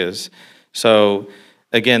Pistachios. So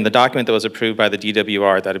again, the document that was approved by the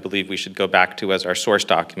DWR that I believe we should go back to as our source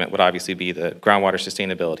document would obviously be the Groundwater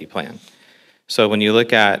Sustainability Plan. So when you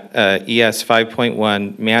look at ES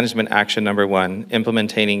 5.1, Management Action Number 1,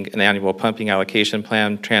 implementing an annual pumping allocation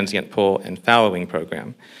plan, transient pull, and fallowing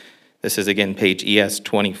program. This is again page ES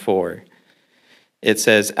 24. It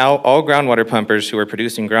says, all groundwater pumpers who are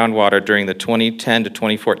producing groundwater during the 2010 to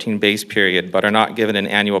 2014 base period but are not given an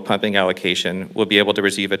annual pumping allocation will be able to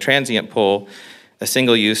receive a transient pull, a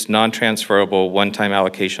single-use, non-transferable, one-time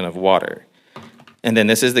allocation of water. And then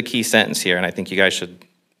this is the key sentence here, and I think you guys should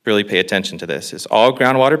really pay attention to this, is all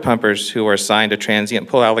groundwater pumpers who are assigned a transient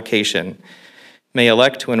pull allocation may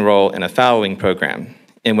elect to enroll in a fallowing program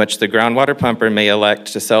in which the groundwater pumper may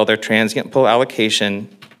elect to sell their transient pull allocation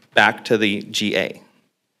back to the GA,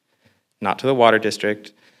 not to the water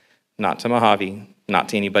district, not to Mojave, not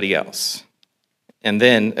to anybody else. And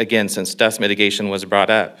then, again, since dust mitigation was brought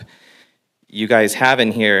up, you guys have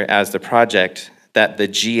in here as the project that the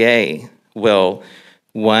GA will,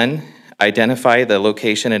 1, identify the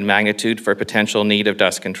location and magnitude for potential need of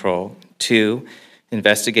dust control. 2,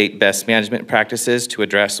 investigate best management practices to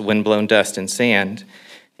address windblown dust and sand.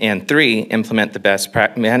 And 3, implement the best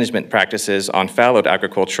management practices on fallowed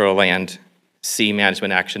agricultural land, see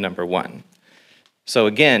Management Action Number 1. So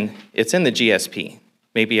again, it's in the GSP.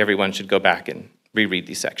 Maybe everyone should go back and reread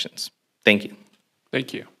these sections. Thank you.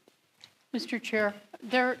 Thank you. Mr. Chair,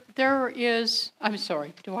 there is, I'm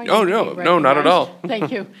sorry, do I? Oh, no, not at all.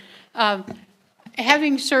 Thank you.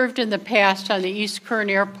 Having served in the past on the East Kern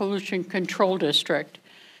Air Pollution Control District,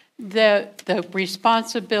 the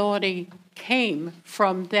responsibility came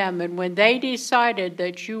from them. And when they decided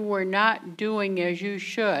that you were not doing as you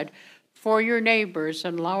should for your neighbors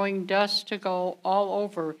and allowing dust to go all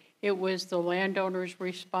over, it was the landowner's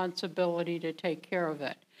responsibility to take care of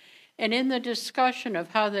it. And in the discussion of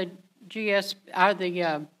how the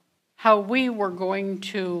how we were going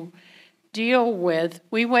to deal with,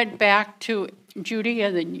 we went back to Judy,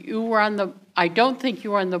 and then you were on the, I don't think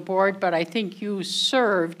you were on the board, but I think you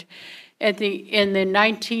served in the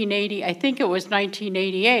 1980, I think it was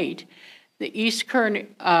 1988, the East Kern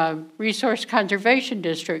Resource Conservation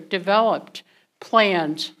District developed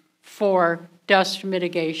plans for dust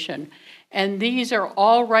mitigation. And these are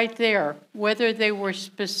all right there. Whether they were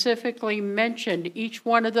specifically mentioned, each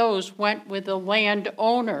one of those went with the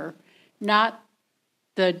landowner, not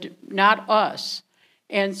us.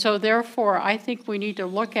 And so therefore, I think we need to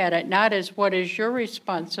look at it not as what is your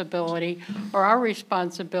responsibility or our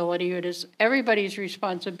responsibility, it is everybody's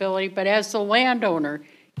responsibility, but as the landowner,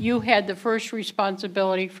 you had the first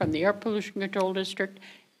responsibility from the Air Pollution Control District,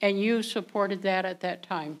 and you supported that at that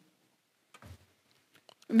time.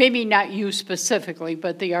 Maybe not you specifically,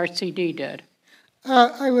 but the RCD did.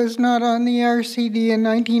 I was not on the RCD in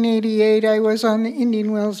 1988. I was on the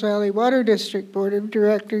Indian Wells Valley Water District Board of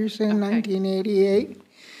Directors in 1988.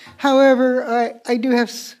 However, I do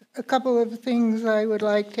have a couple of things I would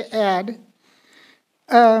like to add.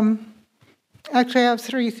 Actually, I have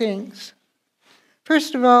three things.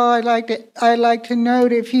 First of all, I'd like to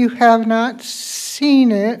note, if you have not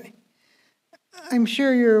seen it, I'm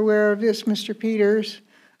sure you're aware of this, Mr. Peters.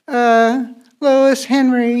 Lois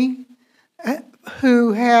Henry,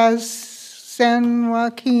 who has San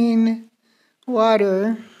Joaquin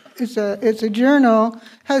Water, it's a journal,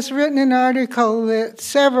 has written an article that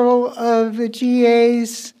several of the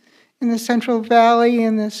GAs in the Central Valley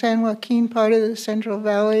and the San Joaquin part of the Central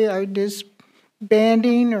Valley are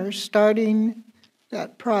disbanding or starting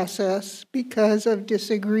that process because of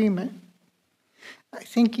disagreement. I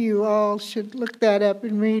think you all should look that up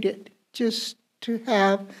and read it, just to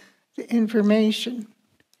have the information.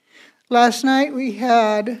 Last night we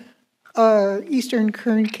had our Eastern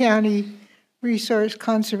Kern County Resource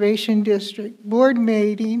Conservation District board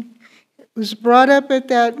meeting. It was brought up at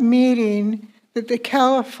that meeting that the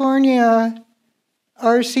California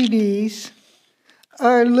RCDs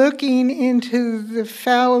are looking into the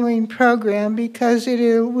following program because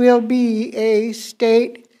it will be a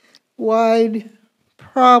statewide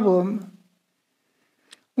problem.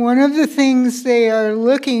 One of the things they are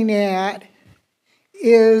looking at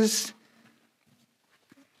is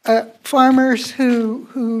farmers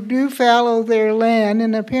who do fallow their land,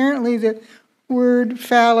 and apparently the word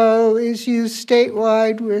fallow is used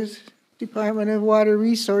statewide with Department of Water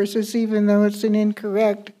Resources, even though it's an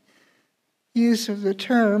incorrect use of the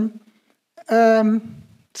term.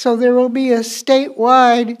 So there will be a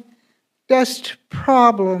statewide dust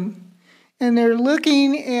problem, and they're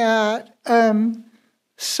looking at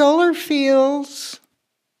solar fields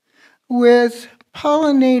with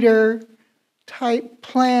pollinator type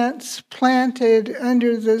plants planted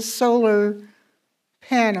under the solar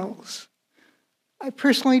panels. I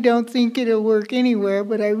personally don't think it'll work anywhere,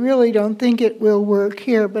 but I really don't think it will work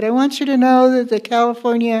here. But I want you to know that the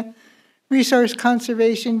California Resource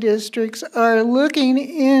Conservation Districts are looking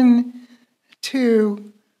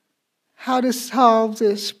into how to solve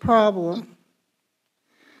this problem.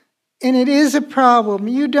 And it is a problem.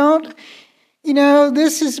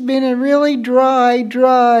 This has been a really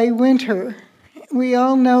dry winter. We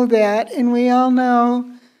all know that, and we all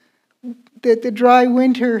know that the dry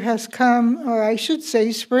winter has come, or I should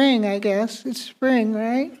say spring, I guess. It's spring,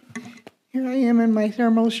 right? Here I am in my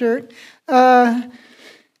thermal shirt.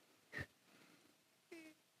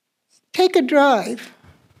 Take a drive.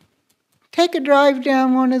 Take a drive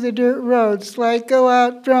down one of the dirt roads, like go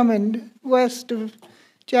out Drummond, west of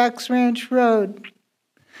Jack's Ranch Road.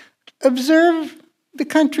 Observe the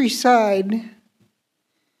countryside.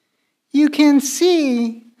 You can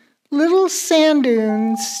see little sand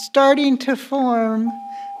dunes starting to form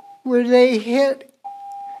where they hit.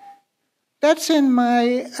 That's in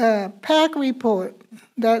my PAC report,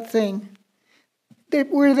 that thing.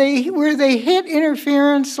 Where they hit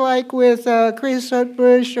interference, like with a creosote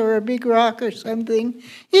bush or a big rock or something,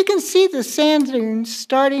 you can see the sand dunes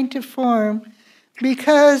starting to form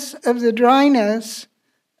because of the dryness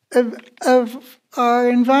of our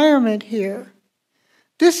environment here.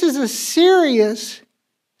 This is a serious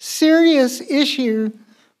issue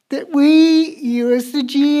that you as the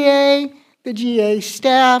GA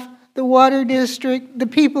staff, the water district, the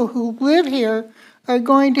people who live here are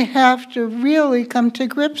going to have to really come to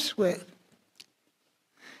grips with.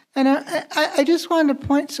 And I just wanted to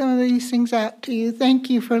point some of these things out to you. Thank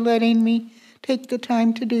you for letting me take the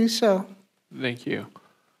time to do so. Thank you.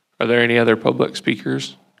 Are there any other public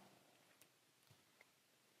speakers?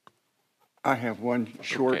 I have one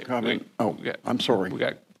short comment. I'm sorry. We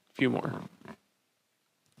got a few more.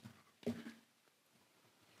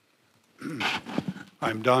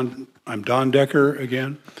 I'm Don Decker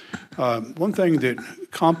again. One thing that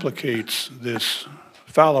complicates this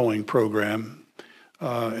fallowing program,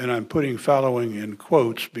 and I'm putting fallowing in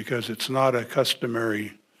quotes because it's not a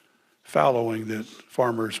customary fallowing that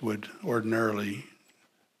farmers would ordinarily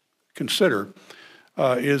consider,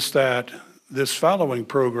 is that this fallowing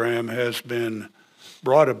program has been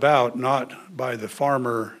brought about not by the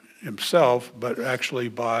farmer himself, but actually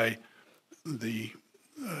by the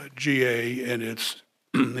GA and its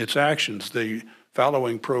actions. The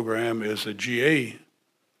fallowing program is a GA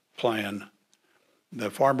plan.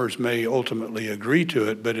 The farmers may ultimately agree to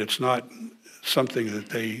it, but it's not something that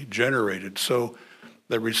they generated. So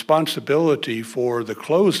the responsibility for the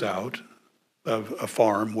closeout of a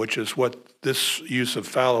farm, which is what this use of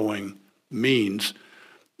fallowing means,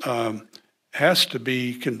 has to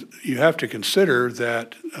be, you have to consider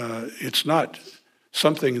that it's not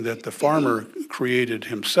something that the farmer created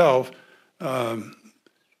himself.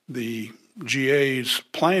 The GA's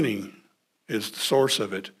planning is the source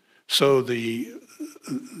of it. So the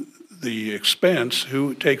expense,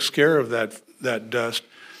 who takes care of that dust,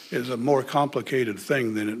 is a more complicated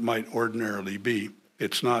thing than it might ordinarily be.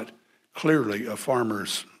 It's not clearly a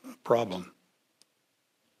farmer's problem.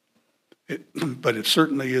 But it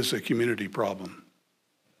certainly is a community problem.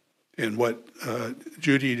 And what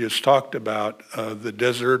Judy just talked about, the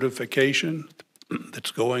desertification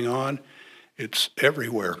that's going on, it's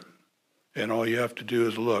everywhere. And all you have to do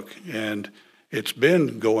is look. And it's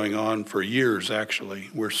been going on for years, actually.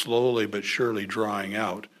 We're slowly but surely drying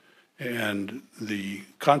out. And the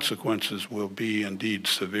consequences will be indeed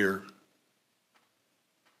severe.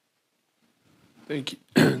 Thank you.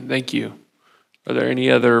 Thank you. Are there any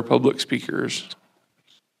other public speakers?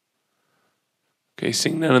 Okay,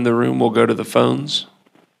 seeing none in the room, we'll go to the phones.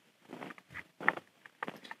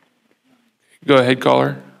 Go ahead,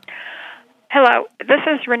 caller. Hello, this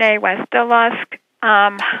is Renee Westelusk.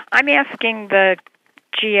 I'm asking the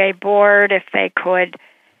GA board if they could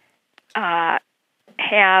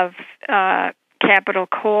have Capital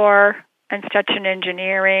Corps and Stetson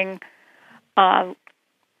Engineering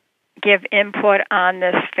give input on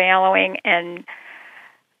this fallowing and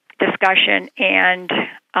discussion, and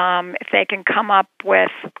if they can come up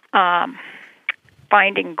with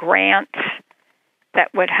finding grants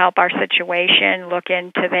that would help our situation, look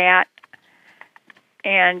into that.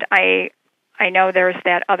 And I know there's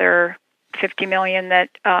that other $50 million that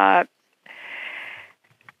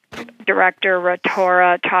Director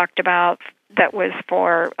Rotora talked about that was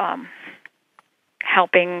for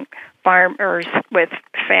helping farmers with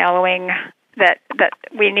fallowing, that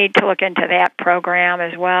we need to look into that program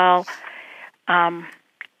as well.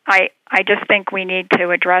 I just think we need to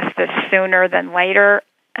address this sooner than later,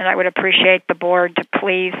 and I would appreciate the board to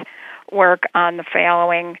please work on the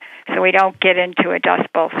fallowing so we don't get into a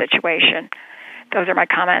Dust Bowl situation. Those are my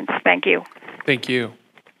comments. Thank you. Thank you.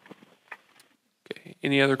 Okay.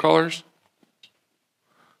 Any other callers?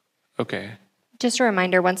 Okay. Just a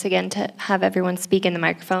reminder once again to have everyone speak in the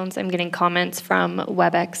microphones. I'm getting comments from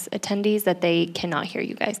WebEx attendees that they cannot hear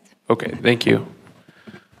you guys. Okay, thank you.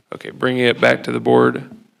 Okay, bringing it back to the board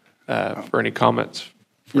for any comments.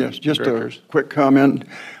 Yes, just a quick comment.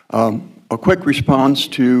 A quick response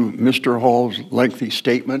to Mr. Hall's lengthy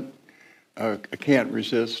statement. I can't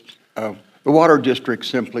resist. The Water District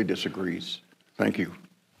simply disagrees. Thank you.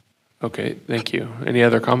 Okay, thank you. Any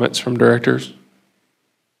other comments from directors?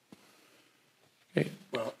 Okay.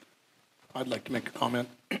 Well, I'd like to make a comment.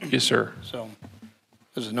 Yes, sir. So,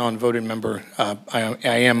 as a non-voting member, I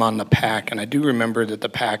am on the PAC, and I do remember that the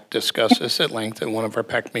PAC discussed this at length at one of our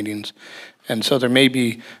PAC meetings. And so there may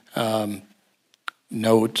be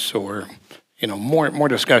notes or more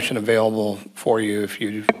discussion available for you if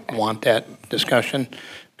you want that discussion.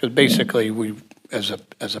 Because basically, we as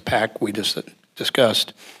a PAC, we just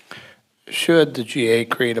discussed, should the GA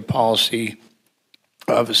create a policy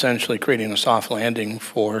of essentially creating a soft landing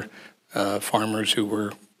for farmers who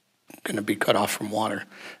were going to be cut off from water.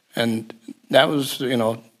 And that was,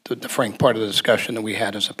 the frank part of the discussion that we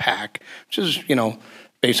had as a PAC, which is,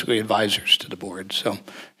 basically advisors to the board. So,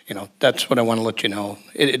 that's what I want to let you know.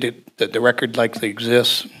 The record likely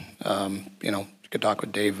exists. You could talk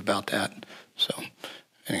with Dave about that. So,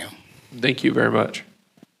 anyhow. Thank you very much.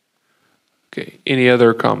 Okay, any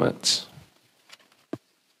other comments?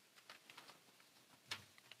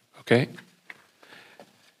 Okay.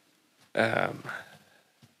 That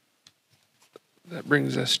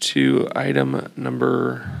brings us to item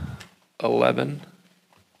number 11.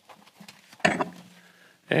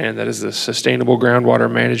 And that is the Sustainable Groundwater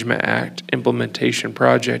Management Act Implementation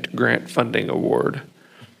Project Grant Funding Award.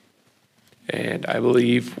 And I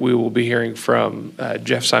believe we will be hearing from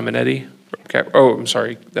Jeff Simonetti. I'm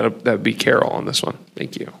sorry, that would be Carol on this one.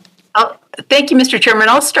 Thank you. Thank you, Mr. Chairman.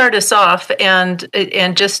 I'll start us off and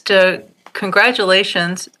just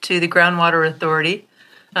congratulations to the Groundwater Authority.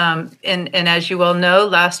 And as you all know,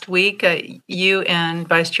 last week you and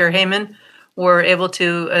Vice Chair Heyman were able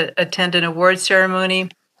to attend an award ceremony.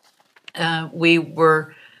 We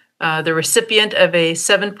were the recipient of a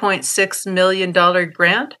 $7.6 million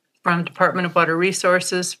grant from Department of Water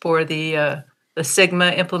Resources for the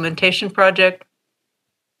SIGMA implementation project.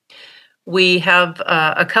 We have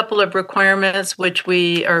a couple of requirements which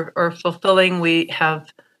we are fulfilling. We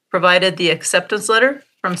have provided the acceptance letter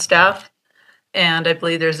from staff, and I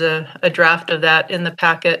believe there's a draft of that in the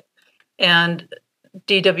packet. And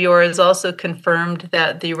DWR has also confirmed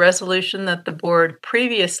that the resolution that the board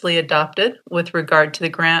previously adopted with regard to the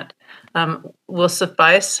grant will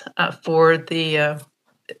suffice for the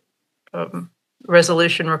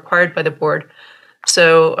resolution required by the board.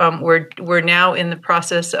 So we're now in the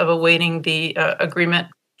process of awaiting the agreement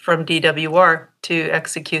from DWR to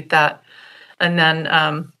execute that. And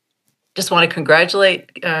then just want to congratulate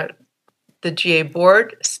the GA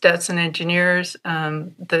board, Stetson engineers,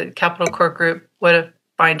 the Capital Core Group. What a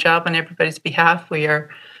fine job on everybody's behalf. We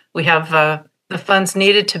have the funds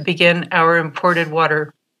needed to begin our imported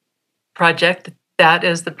water project. That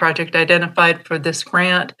is the project identified for this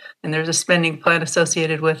grant, and there's a spending plan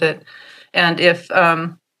associated with it. And if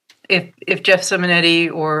Jeff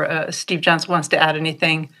Simonetti or Steve Johnson wants to add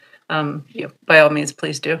anything, by all means,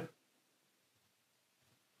 please do.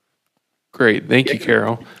 Great, thank you,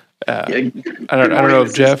 Carol. I don't know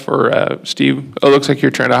if Jeff or Steve. Oh, it looks like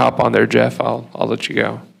you're trying to hop on there, Jeff. I'll let you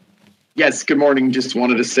go. Yes, good morning. Just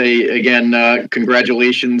wanted to say again,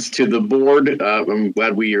 congratulations to the board. I'm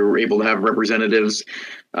glad we are able to have representatives,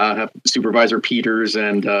 Supervisor Peters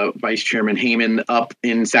and Vice Chairman Heyman up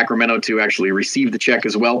in Sacramento to actually receive the check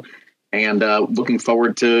as well. And looking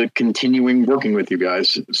forward to continuing working with you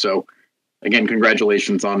guys. So again,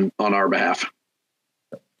 congratulations on our behalf.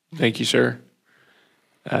 Thank you, sir.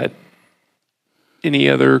 Any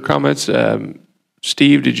other comments?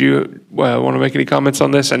 Steve, did you want to make any comments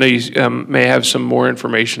on this? I know you may have some more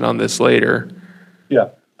information on this later. Yeah,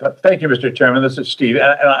 thank you, Mr. Chairman. This is Steve, and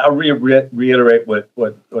I'll reiterate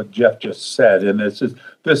what Jeff just said. And this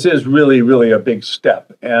is really a big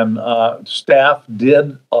step. And staff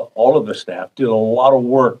did, all of the staff did a lot of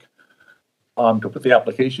work to put the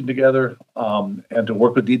application together and to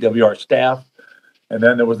work with DWR staff. And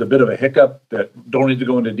then there was a bit of a hiccup that don't need to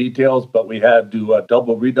go into details, but we had to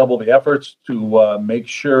redouble the efforts to make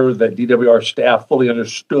sure that DWR staff fully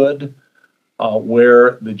understood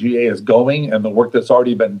where the GA is going and the work that's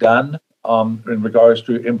already been done in regards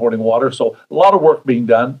to importing water. So a lot of work being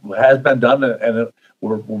done, has been done, and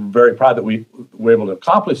we're very proud that we were able to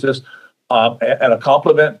accomplish this. And a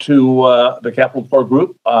compliment to the Capital Core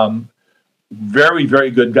Group.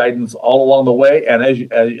 Very good guidance all along the way. And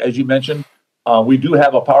as you mentioned, we do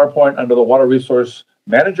have a PowerPoint under the Water Resource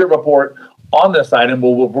Manager report on this item.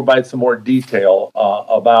 We'll provide some more detail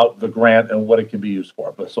about the grant and what it can be used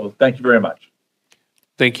for. So thank you very much.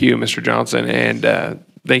 Thank you, Mr. Johnson, and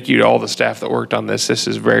thank you to all the staff that worked on this. This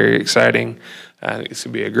is very exciting. I think this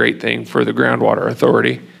would be a great thing for the Groundwater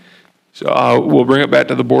Authority. So we'll bring it back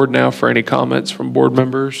to the board now for any comments from board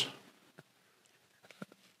members.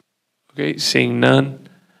 Okay, seeing none.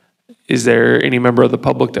 Is there any member of the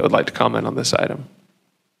public that would like to comment on this item?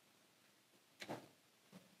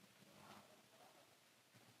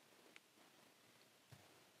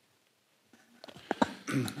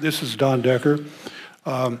 This is Don Decker.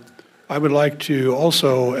 I would like to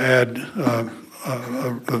also add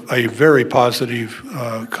a very positive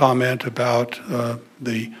comment about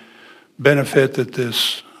the benefit that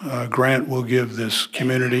this grant will give this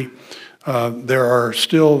community. There are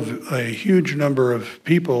still a huge number of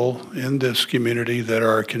people in this community that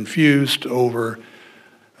are confused over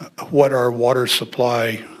what our water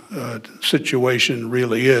supply situation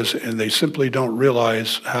really is, and they simply don't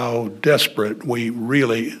realize how desperate we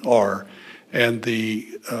really are. And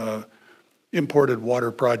the imported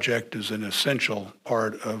water project is an essential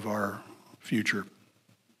part of our future.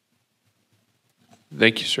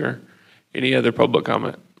 Thank you, sir. Any other public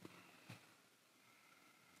comment?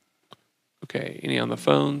 Okay, any on the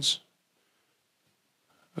phones?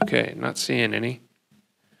 Okay, not seeing any.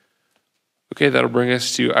 Okay, that'll bring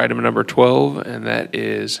us to item number 12, and that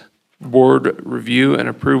is board review and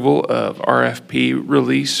approval of RFP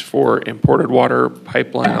release for imported water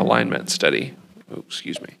pipeline alignment study. Oh,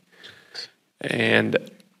 excuse me. And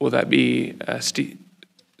will that be Steve,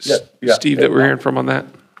 Steve that we're hearing from on that?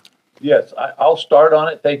 Yes, I'll start on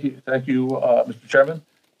it. Thank you, Mr. Chairman.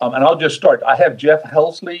 And I'll just start. I have Jeff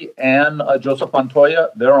Helsley and Joseph Montoya.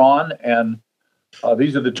 They're on, and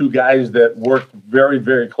these are the two guys that worked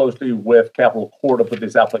very closely with Capital Core to put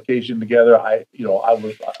this application together.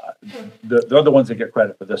 They're the ones that get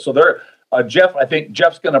credit for this. So they're Jeff. I think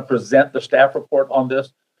Jeff's going to present the staff report on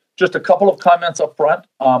this. Just a couple of comments up front.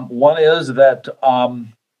 One is that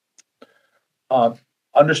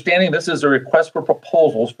understanding this is a request for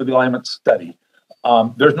proposals for the alignment study.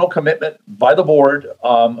 There's no commitment by the board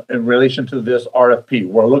in relation to this RFP.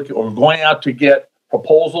 We're going out to get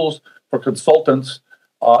proposals for consultants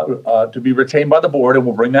to be retained by the board, and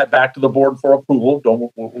we'll bring that back to the board for approval,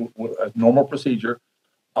 normal procedure,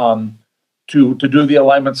 to do the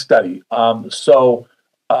alignment study. So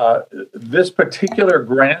This particular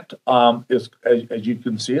grant is, as you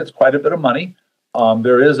can see, it's quite a bit of money.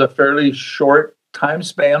 There is a fairly short time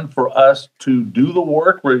span for us to do the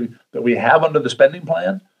work that we have under the spending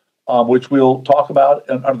plan, which we'll talk about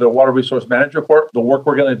under the Water Resource Manager report, the work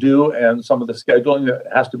we're going to do and some of the scheduling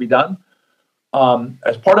that has to be done.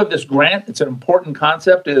 As part of this grant, it's an important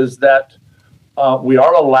concept is that we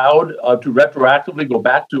are allowed to retroactively go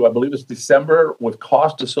back to, I believe it's December, with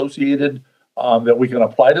cost associated that we can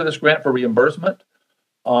apply to this grant for reimbursement.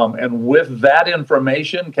 And with that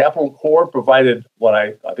information, Capital Corps provided what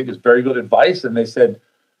I think is very good advice. And they said,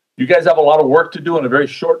 you guys have a lot of work to do in a very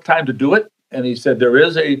short time to do it. And he said,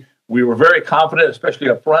 we were very confident, especially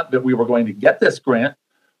up front, that we were going to get this grant.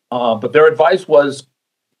 But their advice was,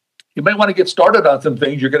 you may want to get started on some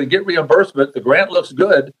things. You're going to get reimbursement. The grant looks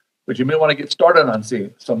good, but you may want to get started on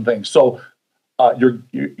some things. So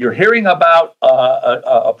you're hearing about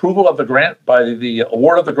approval of the grant by the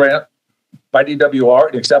award of the grant by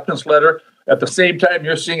DWR, the acceptance letter. At the same time,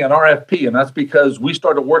 you're seeing an RFP, and that's because we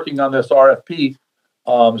started working on this RFP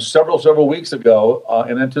several weeks ago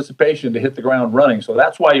in anticipation to hit the ground running. So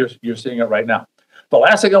that's why you're seeing it right now. The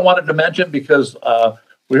last thing I wanted to mention, because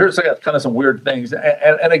we heard kind of some weird things,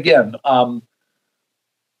 and again,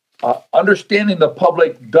 understanding the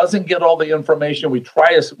public doesn't get all the information. We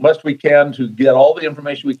try as much we can to get all the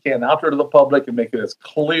information we can out there to the public and make it as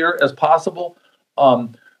clear as possible.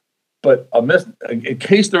 But in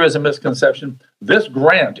case there is a misconception, this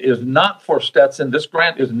grant is not for Stetson. This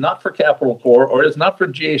grant is not for Capital Corps, or it's not for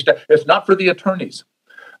GA staff. It's not for the attorneys.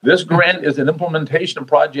 This grant is an implementation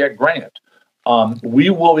project grant. We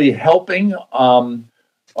will be helping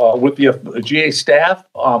with the GA staff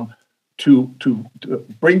to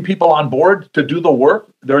bring people on board to do the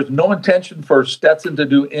work. There is no intention for Stetson to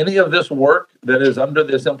do any of this work that is under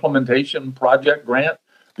this implementation project grant.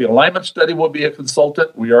 The alignment study will be a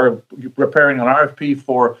consultant. We are preparing an RFP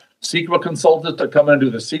for CEQA consultants to come in and do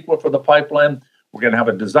the CEQA for the pipeline. We're going to have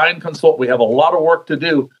a design consult. We have a lot of work to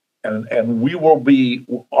do, and we will be,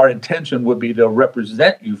 our intention would be to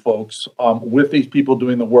represent you folks with these people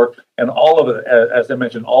doing the work, and all of it, as I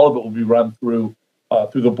mentioned, all of it will be run through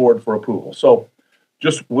the board for approval. So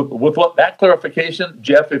just with that clarification,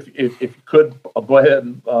 Jeff, if you could go ahead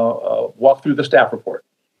and walk through the staff report.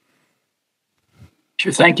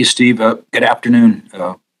 Sure. Thank you, Steve. Good afternoon,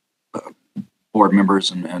 board members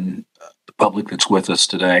and the public that's with us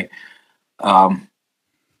today. Sorry,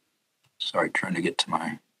 trying to get to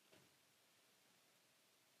my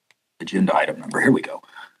agenda item number. Here we go.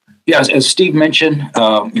 Yeah, as Steve mentioned,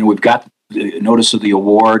 we've got the notice of the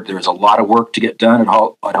award. There's a lot of work to get done. It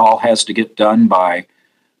all has to get done by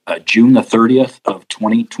June the 30th of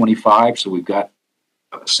 2025. So we've got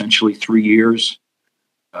essentially 3 years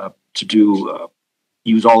to do.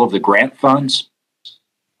 Use all of the grant funds.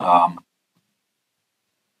 The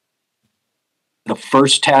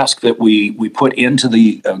first task that we put into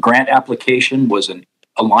the grant application was an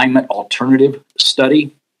alignment alternative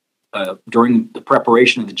study. During the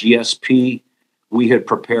preparation of the GSP, we had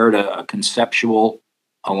prepared a conceptual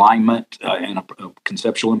alignment and a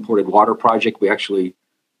conceptual imported water project. We actually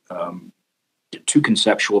did 2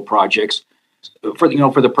 conceptual projects. For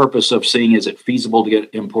the purpose of seeing, is it feasible to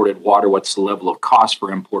get imported water? What's the level of cost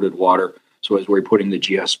for imported water? So as we're putting the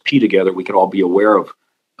GSP together, we could all be aware of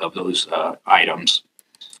those items.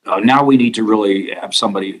 Now we need to really have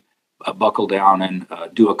somebody buckle down and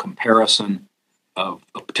do a comparison of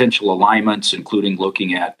potential alignments, including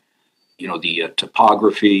looking at the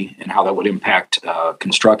topography and how that would impact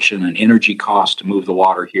construction and energy costs to move the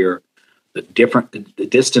water here, the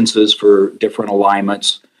distances for different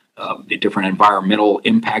alignments, the different environmental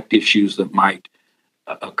impact issues that might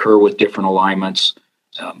occur with different alignments.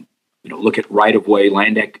 Look at right-of-way,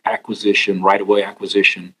 land acquisition, right-of-way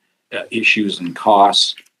acquisition issues and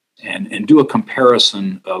costs, and do a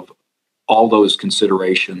comparison of all those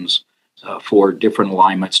considerations for different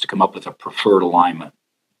alignments to come up with a preferred alignment.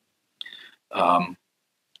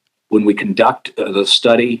 When we conduct the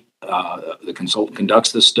study, the consultant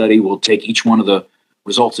conducts the study, we'll take each one of the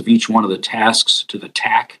results of each one of the tasks to the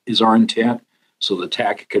TAC is our intent. So the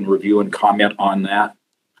TAC can review and comment on that.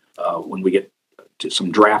 When we get to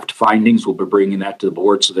some draft findings, we'll be bringing that to the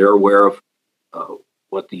board so they're aware of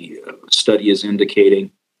what the study is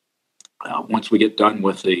indicating. Once we get done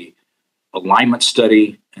with the alignment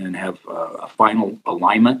study and have a final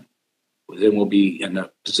alignment, then we'll be in a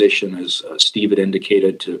position, as Steve had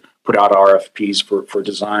indicated, to put out RFPs for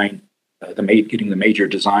design, getting the major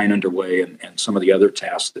design underway and some of the other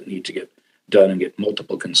tasks that need to get done, and get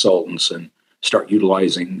multiple consultants and start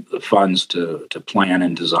utilizing the funds to plan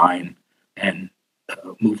and design and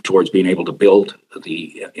move towards being able to build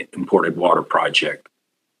the imported water project.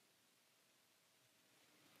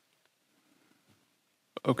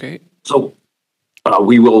 Okay. So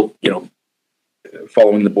we will,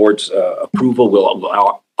 following the board's approval,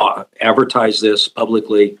 we'll advertise this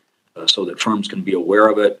publicly so that firms can be aware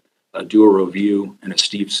of it, do a review, and as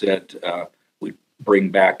Steve said, we bring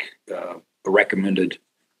back a recommended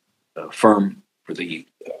firm for the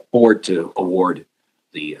board to award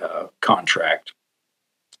the contract.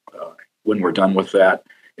 When we're done with that,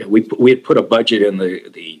 we had put a budget in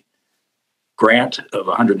the grant of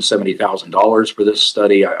 $170,000 for this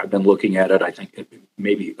study. I've been looking at it. I think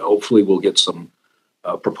hopefully we'll get some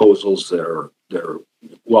proposals that are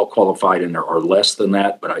well qualified and are less than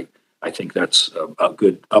that, but I think that's a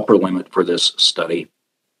good upper limit for this study.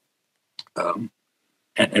 And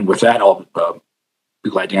with that, I'll be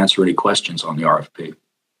glad to answer any questions on the RFP.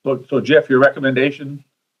 So Jeff, your recommendation?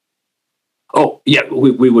 Oh, yeah,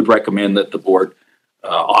 we would recommend that the board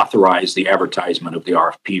authorize the advertisement of the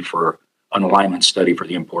RFP for an alignment study for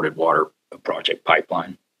the imported water project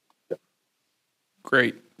pipeline.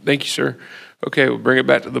 Great. Thank you, sir. Okay, we'll bring it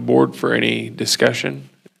back to the board for any discussion.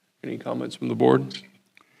 Any comments from the board?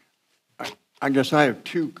 I guess I have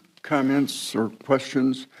two comments or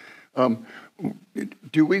questions.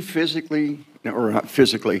 Do we physically, or not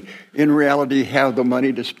physically, in reality have the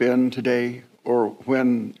money to spend today? Or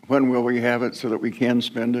when will we have it so that we can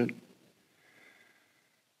spend it?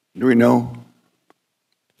 Do we know?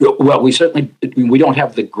 Well, we don't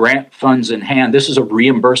have the grant funds in hand. This is a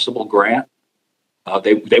reimbursable grant.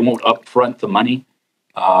 They won't upfront the money.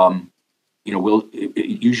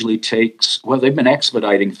 It usually takes, they've been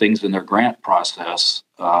expediting things in their grant process.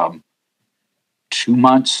 2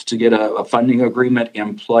 months to get a funding agreement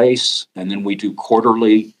in place, and then we do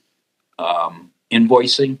quarterly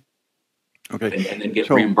invoicing. Okay. And then get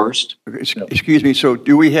reimbursed. Excuse me, so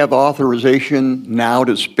do we have authorization now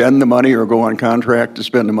to spend the money or go on contract to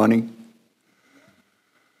spend the money?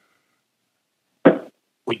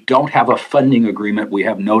 We don't have a funding agreement. We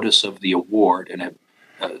have notice of the award and have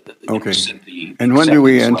okay. And when do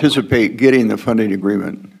we anticipate getting the funding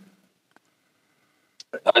agreement?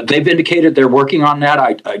 They've indicated they're working on that.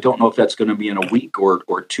 I don't know if that's going to be in a week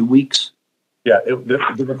or 2 weeks. Yeah,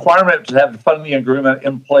 the requirement to have the funding agreement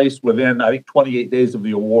in place within, I think, 28 days of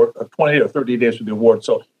the award, or 20 or 30 days of the award.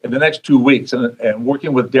 So in the next 2 weeks, and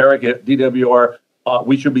working with Derek at DWR,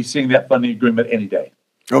 we should be seeing that funding agreement any day.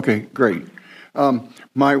 Okay, great.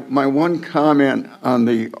 My one comment on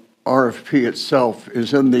the RFP itself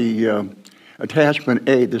is in the attachment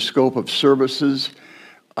A, the scope of services.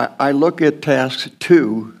 I look at task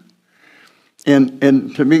 2, and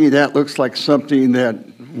to me that looks like something that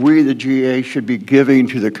we, the GA, should be giving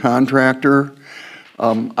to the contractor.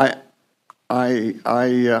 I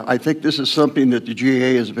think this is something that the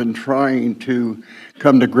GA has been trying to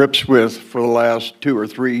come to grips with for the last 2 or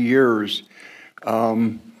 3 years.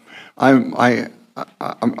 I'm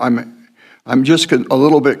just a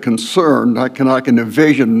little bit concerned. I can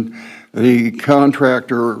envision the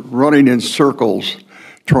contractor running in circles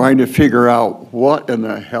trying to figure out what in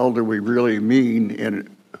the hell do we really mean and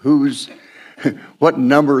what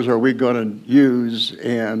numbers are we going to use.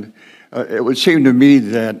 And it would seem to me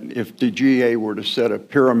that if the GA were to set a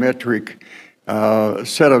parametric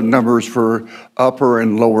set of numbers for upper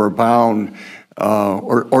and lower bound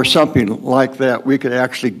or something like that, we could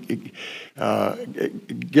actually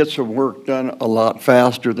get some work done a lot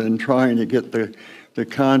faster than trying to get the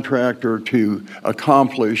contractor to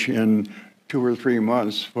accomplish in 2 or 3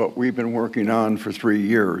 months what we've been working on for 3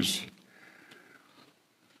 years.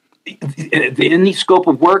 In the scope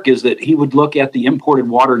of work is that he would look at the imported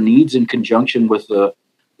water needs in conjunction with the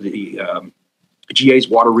GA's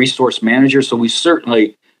water resource manager. So we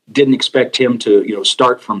certainly didn't expect him to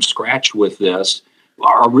start from scratch with this.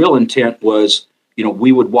 Our real intent was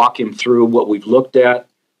we would walk him through what we've looked at,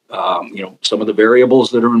 some of the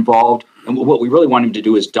variables that are involved, and what we really want him to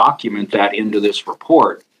do is document that into this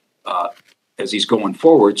report as he's going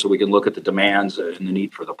forward, so we can look at the demands and the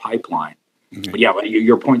need for the pipeline. But yeah,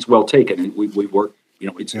 your point's well taken. We work,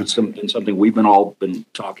 it's been something we've been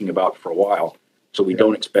talking about for a while. So we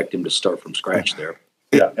don't expect him to start from scratch there.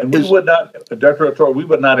 Yeah, and we would not, Dr. Otero, we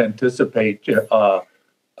would not anticipate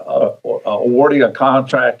awarding a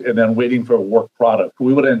contract and then waiting for a work product.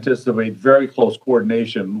 We would anticipate very close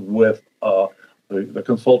coordination with the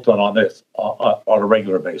consultant on this on a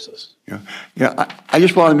regular basis. Yeah. I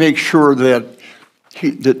just want to make sure that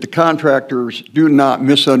the contractors do not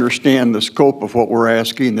misunderstand the scope of what we're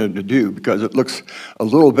asking them to do, because it looks a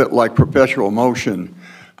little bit like perpetual motion.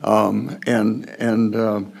 I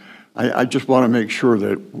just want to make sure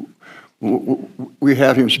that we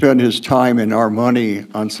have him spend his time and our money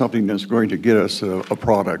on something that's going to get us a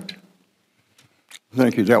product.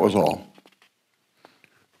 Thank you. That was all.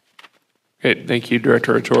 Okay, thank you,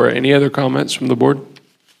 Director Artora. Any other comments from the board?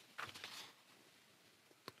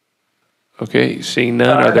 Okay, seeing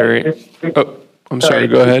none, are there? Oh, I'm sorry,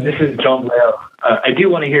 go ahead. This is John Blair. I do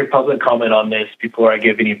want to hear public comment on this before I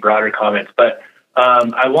give any broader comments, but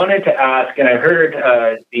I wanted to ask, and I heard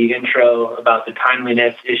the intro about the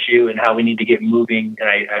timeliness issue and how we need to get moving, and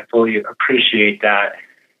I fully appreciate that.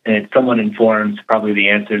 And it somewhat informs probably the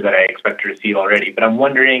answer that I expect to receive already. But I'm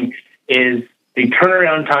wondering, is the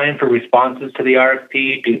turnaround time for responses to the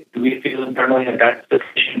RFP, do we feel internally that that's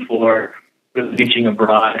sufficient for really reaching a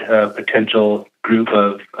broad potential group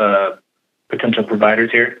of potential providers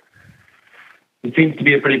here? It seems to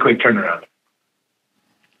be a pretty quick turnaround.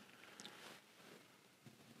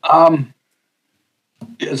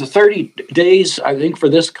 As a 30 days, I think for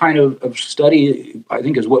this kind of study, I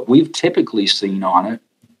think is what we've typically seen on it.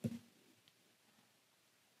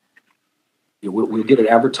 We'll get it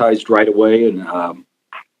advertised right away and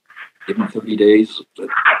give them 30 days.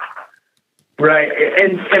 Right,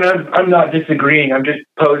 and I'm not disagreeing. I'm just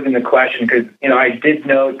posing the question because I did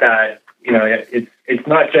note that it's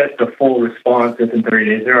not just a full response within 30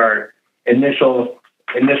 days. There are initial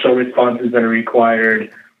responses that are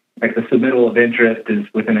required, like the submittal of interest is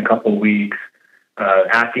within a couple of weeks.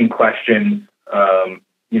 Asking questions,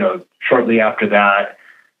 shortly after that,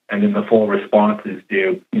 and then the full response is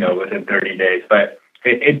due, within 30 days. But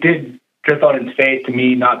it did, just on its face, to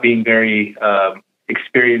me, not being very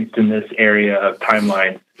experienced in this area of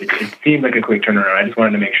timelines, it seemed like a quick turnaround. I just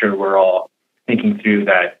wanted to make sure we're all thinking through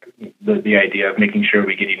that, the idea of making sure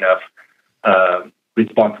we get enough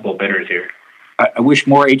responsible bidders here. I wish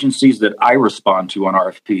more agencies that I respond to on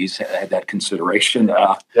RFPs had that consideration.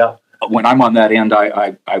 When I'm on that end,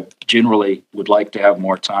 I generally would like to have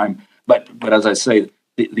more time. But as I say,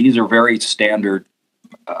 these are very standard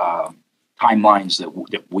timelines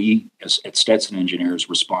that we as at Stetson Engineers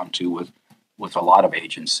respond to with a lot of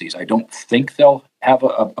agencies. I don't think they'll have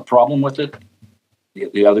a problem with it,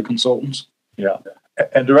 the other consultants. Yeah.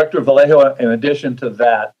 And Director Vallejo, in addition to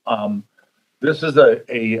that, this is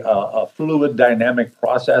a fluid, dynamic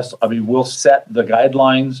process. I mean, we'll set the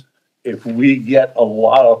guidelines. If we get a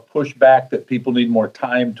lot of pushback that people need more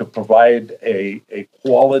time to provide a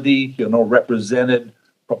quality, represented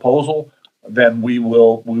proposal, then we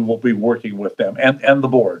will be working with them and the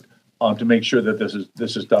board to make sure that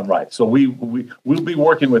this is done right. So we'll be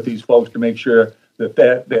working with these folks to make sure that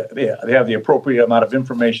they have the appropriate amount of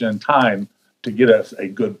information and time to get us a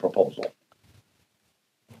good proposal.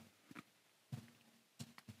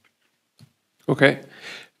 Okay,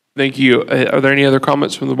 thank you. Are there any other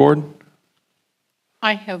comments from the board?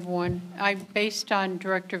 I have one. Based on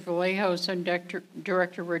Director Vallejo's and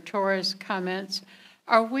Director Ratora's comments,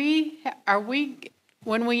 are we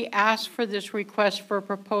when we ask for this request for a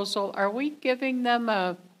proposal, are we giving them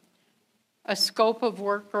a scope of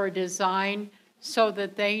work or a design so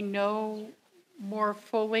that they know more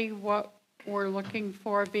fully what we're looking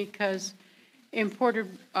for? Because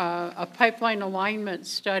a pipeline alignment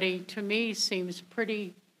study to me seems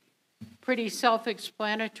pretty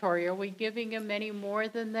self-explanatory. Are we giving them any more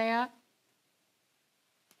than that?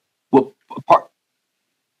 Well,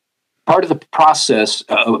 part of the process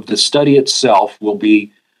of the study itself will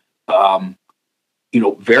be,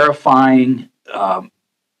 verifying the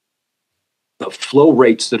flow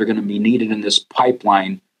rates that are going to be needed in this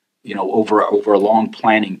pipeline, over a long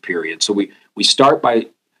planning period. So we start by,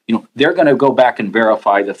 they're going to go back and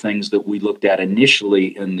verify the things that we looked at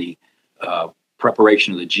initially in the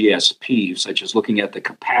preparation of the GSP, such as looking at the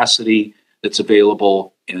capacity that's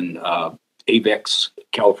available in AVEX,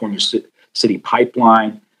 California City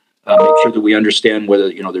Pipeline. Make sure that we understand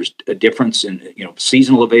whether, there's a difference in,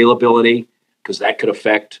 seasonal availability, because that could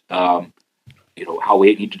affect, how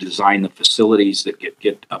we need to design the facilities that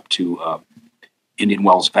get up to Indian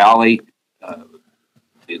Wells Valley.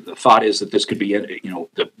 The thought is that this could be,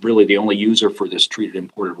 really the only user for this treated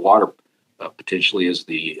imported water potentially is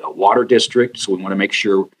the water district. So we want to make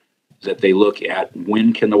sure that they look at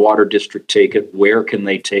when can the water district take it, where can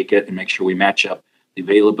they take it, and make sure we match up the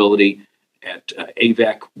availability at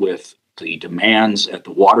AVEC with the demands at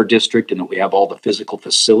the water district, and that we have all the physical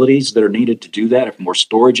facilities that are needed to do that. If more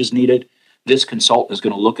storage is needed, this consultant is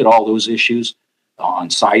going to look at all those issues on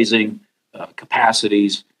sizing,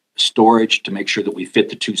 capacities, storage, to make sure that we fit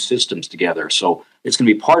the two systems together. So it's going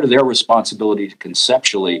to be part of their responsibility to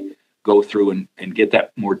conceptually go through and get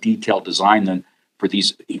that more detailed design than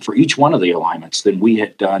for each one of the alignments than we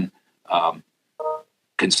had done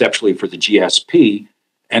conceptually for the GSP.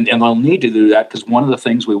 And they'll need to do that because one of the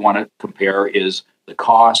things we want to compare is the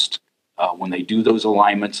cost. When they do those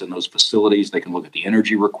alignments in those facilities, they can look at the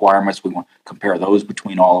energy requirements. We want to compare those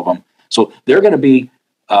between all of them. So they're going to be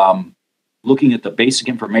looking at the basic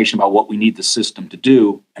information about what we need the system to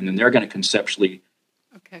do, and then they're going to conceptually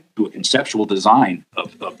do a conceptual design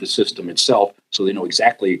of the system itself, so they know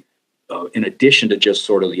exactly, in addition to just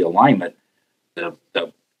sort of the alignment, the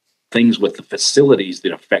things with the facilities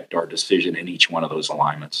that affect our decision in each one of those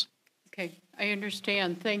alignments. Okay, I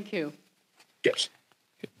understand. Thank you. Yes.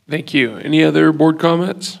 Thank you. Any other board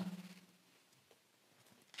comments?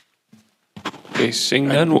 Okay, seeing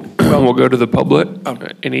none, we'll go to the public.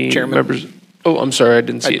 Any Chairman? members? Oh, I'm sorry, I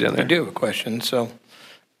didn't see it down there. I do have a question. So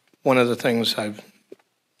one of the things I've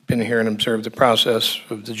been here and observed the process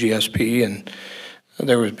of the GSP, and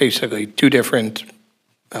there was basically two different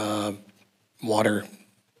water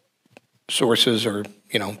sources or,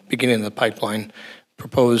 beginning of the pipeline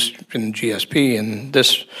proposed in GSP, and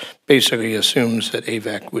this basically assumes that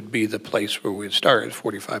AVEC would be the place where we'd start,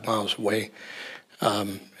 45 miles away.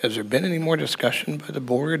 Has there been any more discussion by the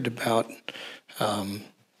board about,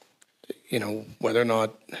 whether or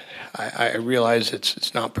not, I realize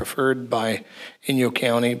it's not preferred by Inyo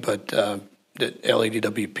County, but that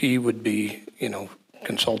LADWP would be,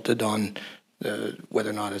 consulted on whether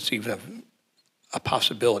or not it's even a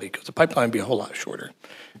possibility, because the pipeline would be a whole lot shorter.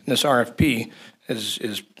 And this RFP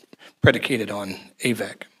is predicated on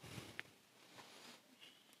AVEC.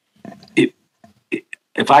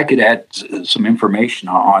 If I could add some information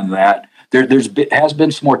on that, has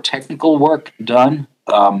been some more technical work done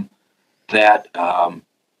that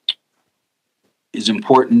is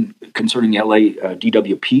important concerning the LA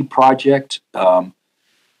DWP project.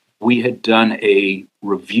 We had done a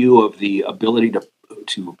review of the ability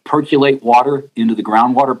to percolate water into the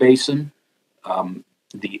groundwater basin.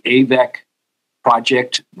 The AVEC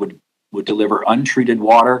project would deliver untreated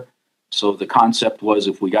water. So the concept was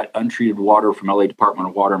if we got untreated water from LA Department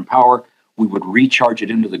of Water and Power, we would recharge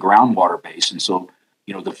it into the groundwater basin. So,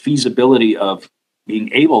 the feasibility of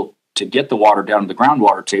being able to get the water down to the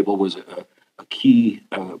groundwater table was a key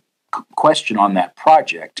question on that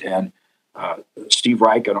project. And Steve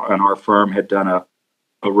Reich and our firm had done a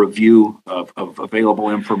review of available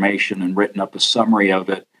information and written up a summary of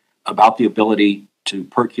it about the ability to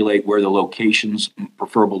percolate where the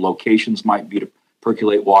preferable locations might be to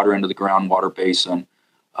percolate water into the groundwater basin,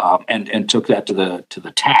 and took that to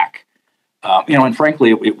the TAC. And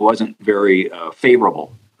frankly, it wasn't very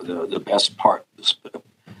favorable. The best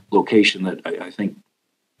location that I think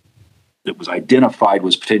that was identified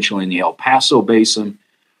was potentially in the El Paso Basin,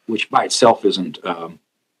 which by itself isn't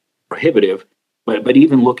prohibitive, but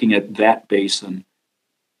even looking at that basin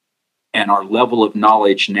and our level of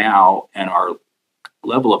knowledge now and our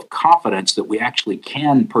level of confidence that we actually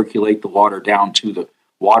can percolate the water down to the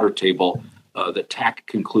water table, the TAC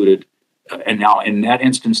concluded. And now in that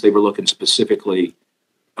instance, they were looking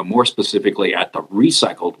more specifically at the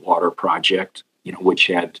recycled water project, which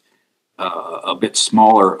had a bit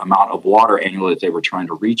smaller amount of water annually that they were trying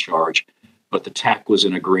to recharge. But the TAC was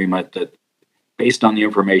in agreement that based on the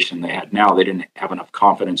information they had now, they didn't have enough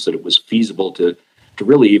confidence that it was feasible to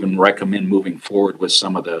really even recommend moving forward with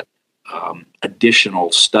some of the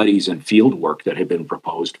additional studies and field work that had been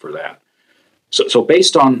proposed for that. So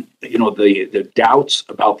based on the doubts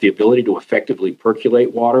about the ability to effectively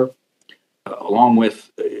percolate water, along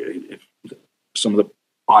with some of the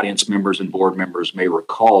audience members and board members may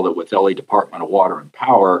recall that with LA Department of Water and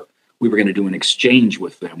Power, we were going to do an exchange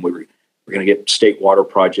with them. We were going to get state water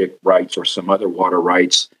project rights or some other water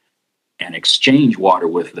rights and exchange water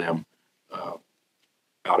with them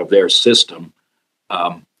out of their system.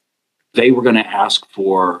 They were going to ask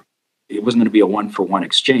for, it wasn't going to be a one-for-one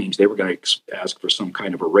exchange. They were going to ask for some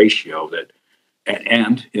kind of a ratio that,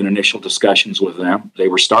 and in initial discussions with them, they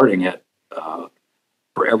were starting at,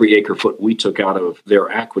 for every acre foot we took out of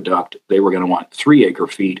their aqueduct, they were going to want 3 acre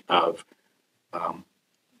feet of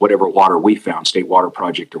whatever water we found, state water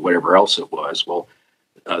project or whatever else it was. Well,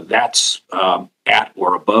 that's at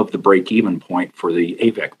or above the break-even point for the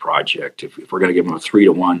AVEC project. If we're going to give them a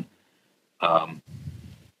 3-to-1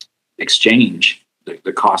 exchange,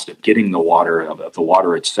 the cost of getting the water, of the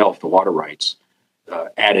water itself, the water rights,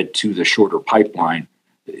 added to the shorter pipeline,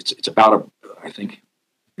 it's about I think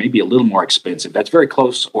maybe a little more expensive. That's very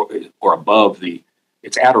close or above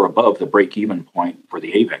it's at or above the break-even point for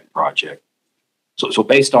the AVEC project. So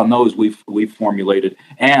based on those, we've formulated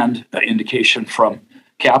and an indication from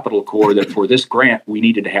Capital Corps that for this grant we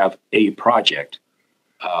needed to have a project.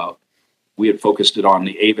 We had focused it on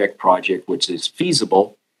the AVEC project, which is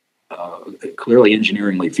feasible, clearly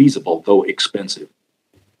engineeringly feasible, though expensive.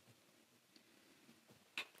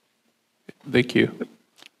 Thank you.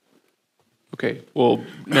 Okay, we'll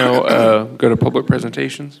now go to public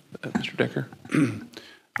presentations. Mr. Decker.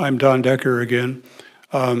 I'm Don Decker again.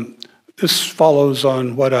 This follows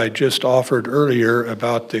on what I just offered earlier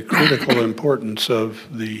about the critical importance of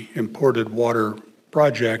the imported water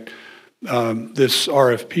project. This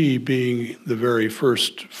RFP being the very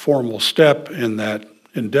first formal step in that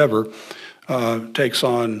endeavor takes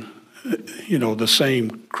on, the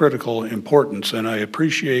same critical importance, and I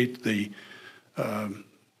appreciate the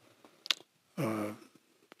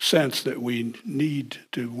sense that we need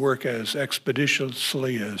to work as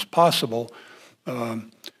expeditiously as possible.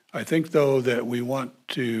 I think, though, that we want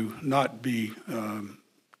to not be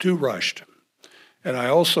too rushed. And I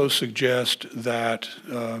also suggest that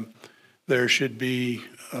there should be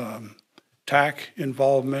TAC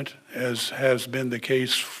involvement, as has been the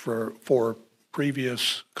case for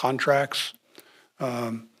previous contracts.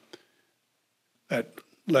 That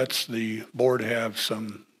lets the board have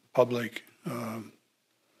some public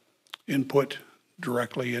input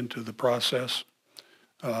directly into the process.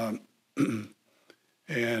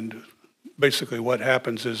 And basically what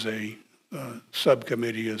happens is a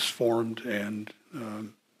subcommittee is formed and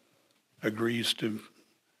agrees to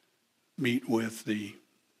meet with the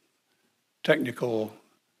technical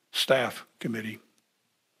staff committee.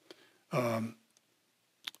 I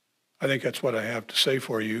think that's what I have to say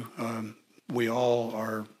for you. We all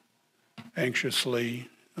are anxiously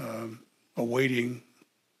awaiting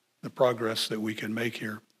the progress that we can make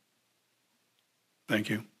here. Thank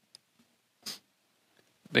you.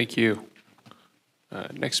 Thank you.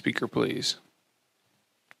 Next speaker, please.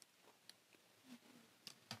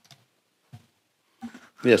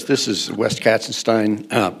 Yes, this is Wes Katzenstein,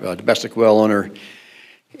 a domestic well owner.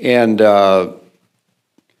 And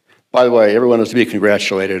by the way, everyone is to be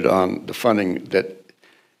congratulated on the funding that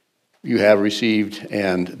you have received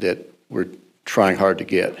and that we're trying hard to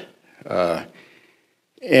get.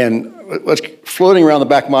 And what's floating around the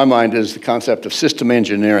back of my mind is the concept of system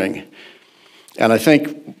engineering. And I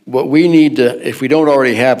think what we need to, if we don't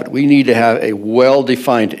already have it, we need to have a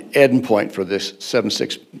well-defined endpoint for this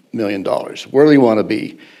 $76 million. Where do we want to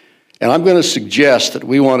be? And I'm going to suggest that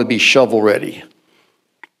we want to be shovel-ready.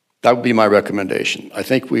 That would be my recommendation. I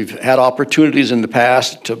think we've had opportunities in the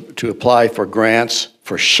past to apply for grants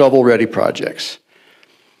for shovel-ready projects.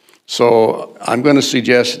 So I'm going to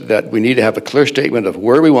suggest that we need to have a clear statement of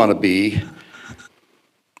where we want to be.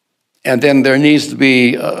 And then there needs to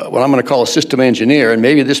be what I'm going to call a system engineer, and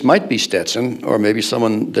maybe this might be Stetson or maybe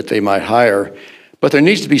someone that they might hire. But there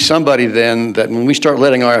needs to be somebody then that when we start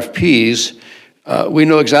letting RFPs, we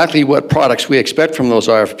know exactly what products we expect from those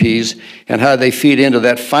RFPs and how they feed into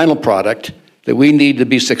that final product that we need to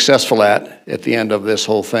be successful at the end of this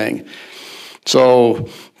whole thing. So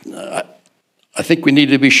I think we need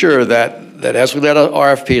to be sure that as we let out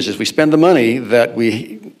RFPs, as we spend the money, that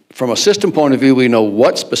we, from a system point of view, we know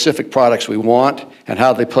what specific products we want and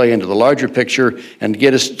how they play into the larger picture and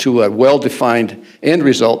get us to a well-defined end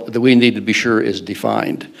result that we need to be sure is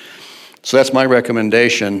defined. So that's my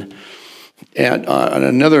recommendation. And on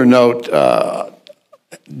another note, has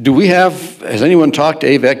anyone talked to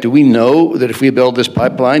AVEC? Do we know that if we build this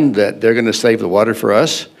pipeline that they're going to save the water for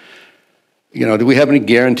us? Do we have any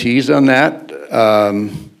guarantees on that?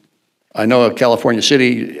 I know California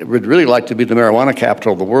City would really like to be the marijuana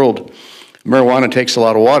capital of the world. Marijuana takes a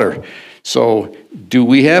lot of water. So do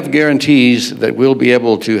we have guarantees that we'll be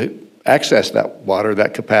able to access that water,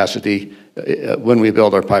 that capacity, when we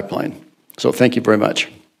build our pipeline? So thank you very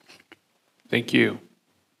much. Thank you.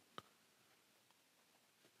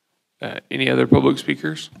 Any other public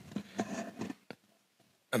speakers?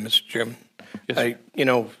 Mr. Chairman, yes.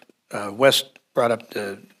 Wes brought up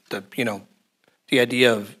the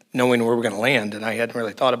idea of knowing where we're going to land, and I hadn't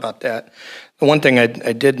really thought about that. The one thing I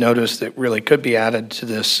did notice that really could be added to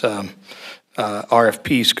this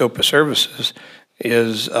RFP scope of services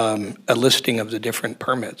is a listing of the different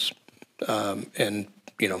permits and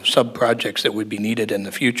sub-projects that would be needed in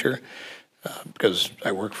the future. Because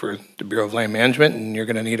I work for the Bureau of Land Management, and you're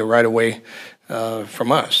going to need a right-of-way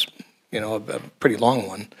from us, a pretty long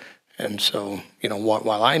one. And so,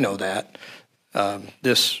 while I know that,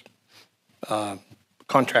 this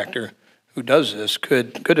contractor who does this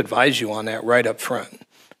could advise you on that right up front.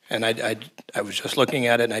 And I was just looking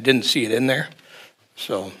at it, and I didn't see it in there,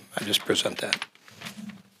 so I just present that.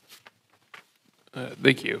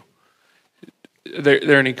 Thank you. Are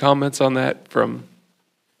there any comments on that from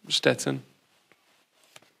Stetson?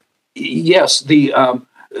 Yes,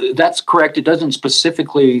 that's correct. It doesn't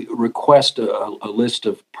specifically request a list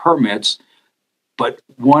of permits, but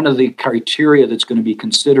one of the criteria that's going to be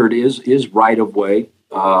considered is right of way.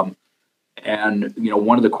 And,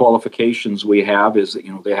 one of the qualifications we have is that,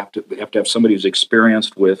 they have to have somebody who's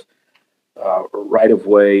experienced with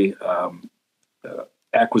right-of-way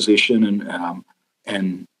acquisition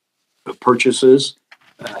and purchases.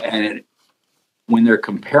 And when they're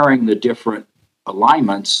comparing the different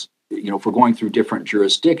alignments, if we're going through different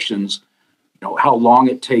jurisdictions, how long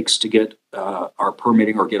it takes to get our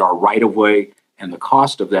permitting or get our right-of-way and the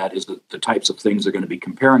cost of that is the types of things they're going to be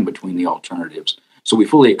comparing between the alternatives. So we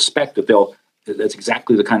fully expect that that's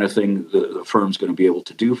exactly the kind of thing the firm's going to be able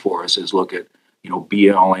to do for us, is look at,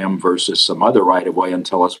 BLM versus some other right-of-way and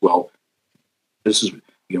tell us, well, this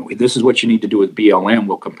is what you need to do with BLM.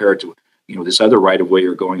 We'll compare it to, this other right-of-way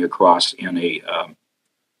you're going across in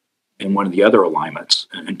one of the other alignments,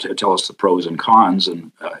 and to tell us the pros and cons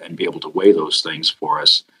and be able to weigh those things for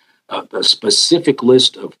us. A specific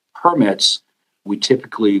list of permits we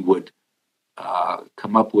typically would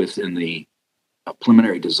come up with in the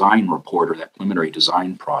preliminary design report, or that preliminary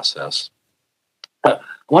design process. I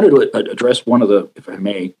wanted to address one of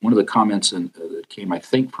the comments that came, I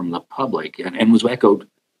think, from the public and was echoed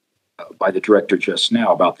by the director just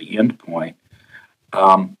now about the end point.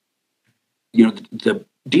 The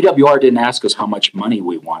DWR didn't ask us how much money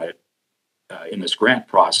we wanted in this grant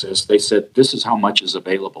process. They said, this is how much is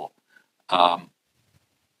available.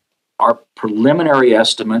 Our preliminary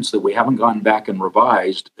estimates that we haven't gone back and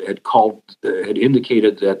revised had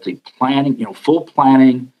indicated that the planning, full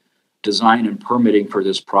planning, design, and permitting for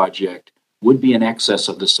this project would be in excess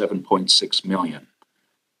of the $7.6 million.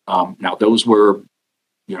 Now, those were,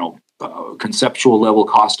 conceptual level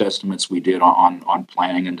cost estimates we did on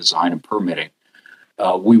planning and design and permitting.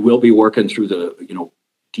 We will be working through the,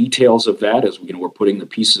 details of that as, we're putting the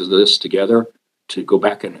pieces of this together to go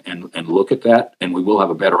back and look at that, and we will have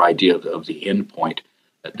a better idea of the end point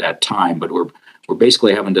at that time. But we're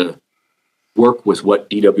basically having to work with what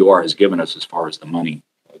DWR has given us as far as the money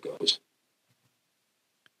goes.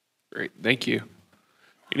 Great, thank you.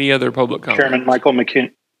 Any other public comment? Chairman Michael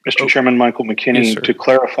McKinney. Mr. Chairman, Michael McKinney, Yes, to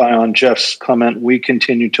clarify on Jeff's comment, we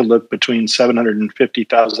continue to look between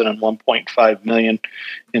 $750,000 and $1.5 million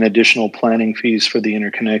in additional planning fees for the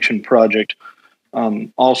interconnection project.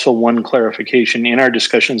 Also, one clarification, in our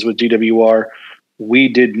discussions with DWR, we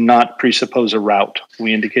did not presuppose a route.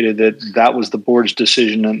 We indicated that was the board's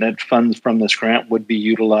decision and that funds from this grant would be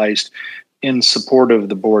utilized in support of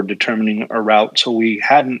the board determining a route. So we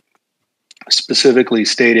hadn't specifically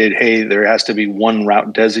stated, hey, there has to be one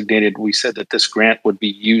route designated. We said that this grant would be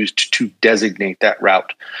used to designate that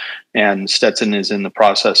route. And Stetson is in the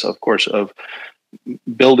process, of course, of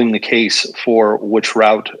building the case for which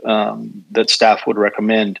route that staff would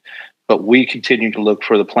recommend. But we continue to look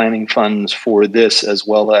for the planning funds for this, as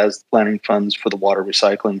well as planning funds for the water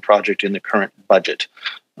recycling project in the current budget.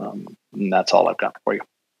 And that's all I've got for you.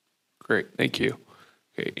 Great, thank you.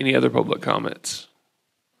 Okay, any other public comments?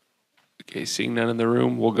 Okay, seeing none in the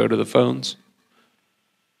room, we'll go to the phones.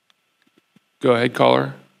 Go ahead,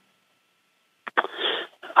 caller.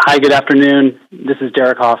 Hi, good afternoon. This is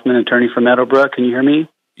Derek Hoffman, attorney from Meadowbrook. Can you hear me?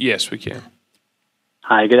 Yes, we can.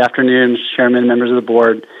 Hi, good afternoon, Chairman, members of the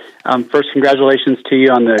board. First, congratulations to you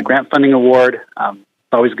on the grant funding award. It's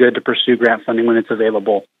always good to pursue grant funding when it's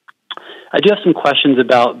available. I do have some questions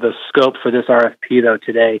about the scope for this RFP, though,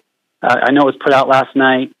 today. I know it was put out last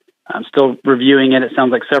night. I'm still reviewing it. It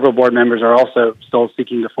sounds like several board members are also still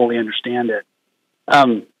seeking to fully understand it.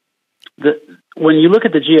 When you look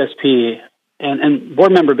at the GSP, and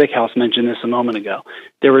Board Member Bickhouse mentioned this a moment ago,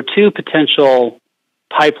 there were two potential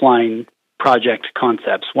pipeline project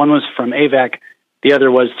concepts. One was from AVEC, the other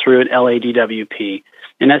was through an LADWP.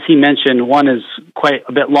 And as he mentioned, one is quite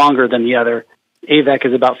a bit longer than the other. AVEC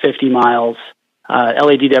is about 50 miles.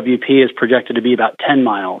 LADWP is projected to be about 10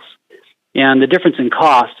 miles. And the difference in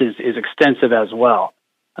cost is extensive as well.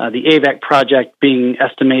 The AVEC project being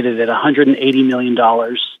estimated at $180 million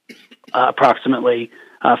approximately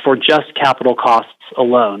for just capital costs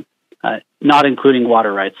alone, not including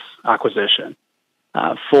water rights acquisition.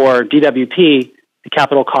 For DWP, the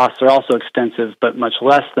capital costs are also extensive, but much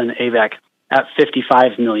less than AVEC at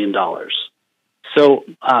 $55 million. So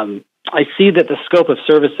I see that the scope of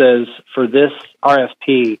services for this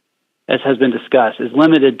RFP, as has been discussed, is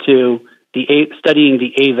limited to studying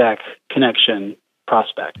the AVEC connection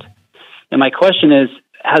prospect. And my question is,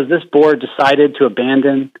 has this board decided to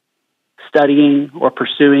abandon studying or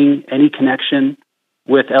pursuing any connection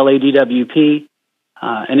with LADWP?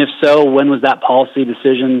 And if so, when was that policy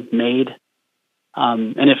decision made?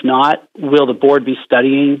 And if not, will the board be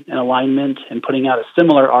studying an alignment and putting out a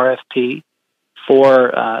similar RFP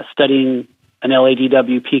for studying an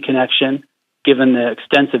LADWP connection, given the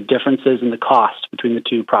extensive differences in the cost between the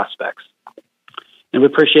two prospects? And we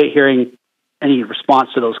appreciate hearing any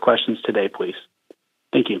response to those questions today, please.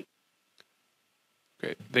 Thank you.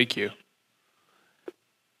 Great, thank you.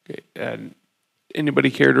 Okay, and anybody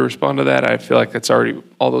care to respond to that? I feel like that's already,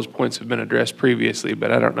 all those points have been addressed previously,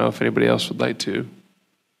 but I don't know if anybody else would like to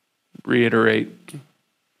reiterate.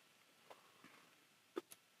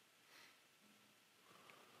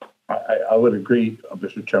 I would agree,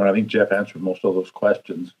 Mr. Chairman. I think Jeff answered most of those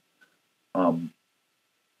questions.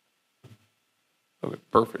 Okay,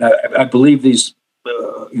 perfect. I believe these,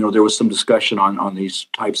 there was some discussion on these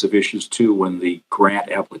types of issues too when the grant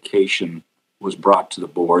application was brought to the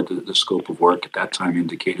board. The scope of work at that time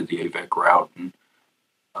indicated the AVEC route, and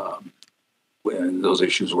when those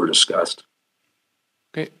issues were discussed.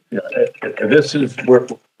 Okay. Yeah, and this is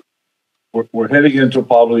we're heading into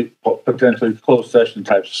probably potentially closed session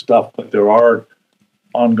type stuff, but there are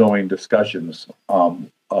ongoing discussions for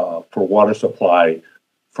water supply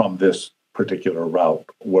from this particular route,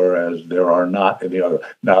 whereas there are not any other.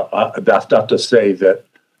 Now, that's not to say that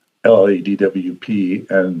LADWP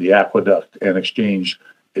and the aqueduct and exchange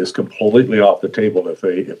is completely off the table. If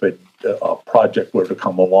a project were to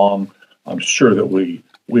come along, I'm sure that we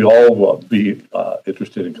all will be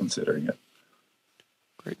interested in considering it.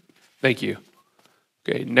 Great, thank you.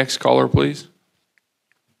 Okay, next caller, please.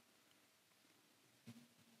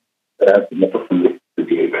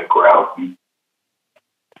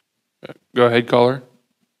 Go ahead, caller.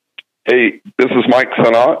 Hey, this is Mike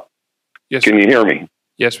Sanat. Yes. Can you hear me?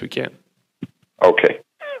 Yes, we can. Okay.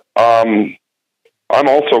 I'm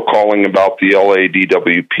also calling about the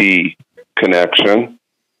LADWP connection.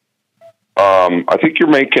 I think you're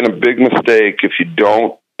making a big mistake if you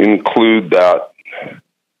don't include that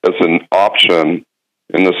as an option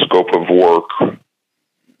in the scope of work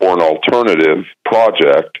or an alternative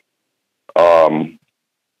project.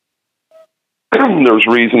 There's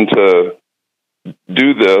reason to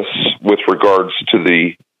do this with regards to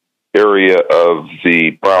the area of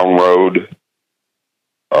the Brown Road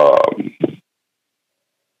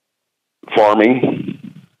farming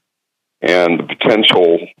and the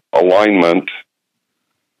potential alignment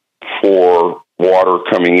for water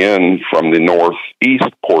coming in from the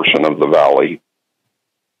northeast portion of the valley.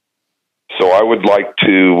 So I would like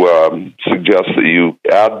to suggest that you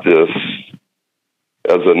add this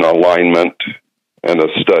as an alignment and a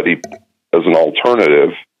study as an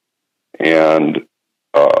alternative and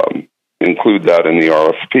include that in the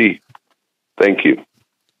RFP. Thank you.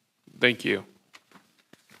 Thank you.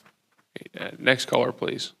 Next caller,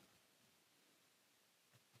 please.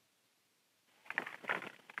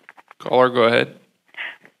 Caller, go ahead.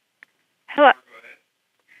 Hello.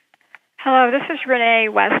 Hello, this is Renee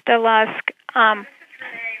Westalusk.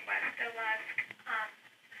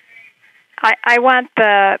 I want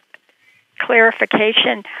the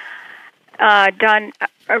clarification done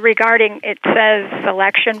regarding, it says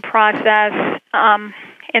selection process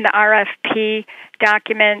in the RFP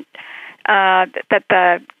document that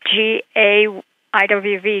the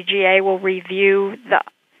IWVGA will review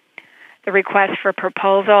the request for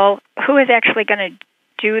proposal. Who is actually going to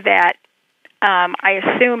do that? I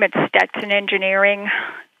assume it's Stetson Engineering.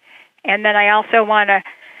 And then I also want to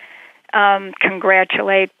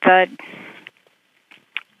congratulate the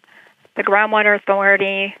Groundwater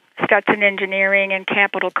Authority, Stetson Engineering, and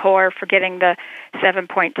Capital Corps for getting the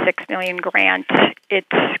 $7.6 million grant. It's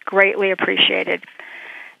greatly appreciated.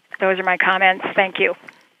 Those are my comments. Thank you.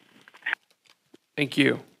 Thank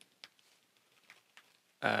you.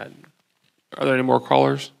 Are there any more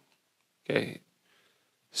callers? Okay.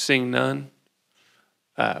 Seeing none,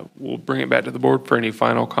 we'll bring it back to the board for any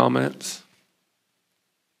final comments.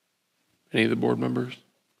 Any of the board members?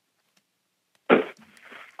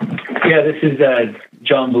 Yeah, this is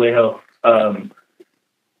John Vallejo.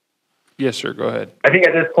 Yes, sir. Go ahead. I think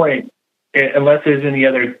at this point, unless there's any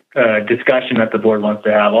other discussion that the board wants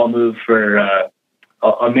to have, I'll move for.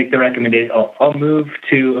 I'll make the recommendation. I'll move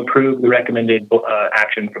to approve the recommended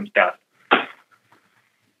action from staff.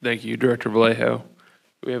 Thank you, Director Vallejo.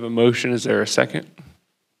 We have a motion. Is there a second?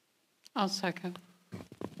 I'll second.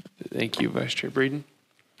 Thank you, Vice Chair Breeden.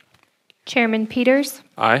 Chairman Peters?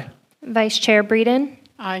 Aye. Vice Chair Breeden?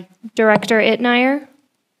 Aye. Director Itmeyer?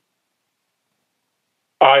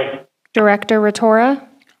 Aye. Director Ratora?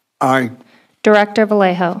 Aye. Director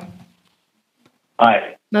Vallejo?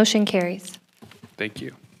 Aye. Motion carries. Thank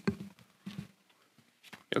you.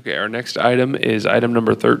 Okay, our next item is item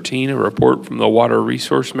number 13, a report from the Water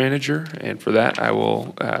Resource Manager. And for that, I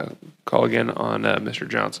will call again on Mr.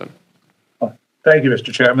 Johnson. Thank you,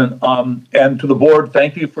 Mr. Chairman. And to the board,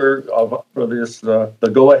 thank you for this,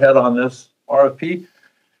 the go-ahead on this RFP.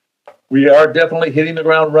 we are definitely hitting the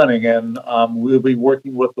ground running, and we'll be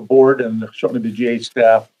working with the board and certainly the GA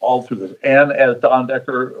staff all through this. And as Don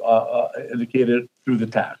Decker indicated, through the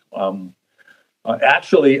TAC.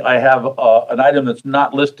 Actually, I have an item that's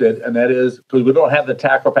not listed, and that is because we don't have the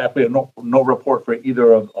TAC or PAC, we have no report for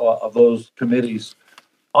either of those committees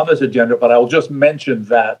on this agenda, but I will just mention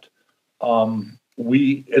that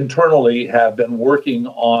we internally have been working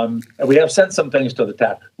on, and we have sent some things to the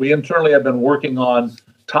TAC. We internally have been working on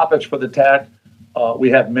topics for the TAC.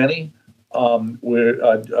 We have many.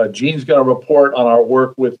 Gene's going to report on our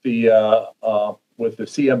work with the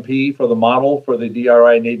CMP for the model, for the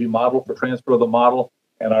DRI Navy model, for transfer of the model,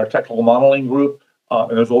 and our technical modeling group.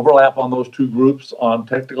 And there's overlap on those two groups on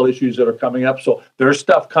technical issues that are coming up. So there's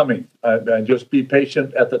stuff coming. And just be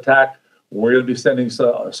patient at the TAC. We're going to be sending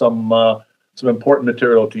some important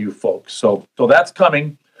material to you folks. So that's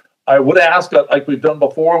coming. I would ask, like we've done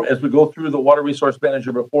before, as we go through the Water Resource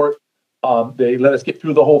Manager report, they let us get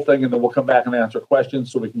through the whole thing, and then we'll come back and answer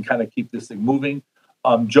questions so we can kind of keep this thing moving.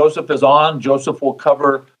 Joseph is on. Joseph will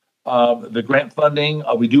cover the grant funding.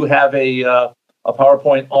 We do have a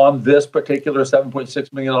PowerPoint on this particular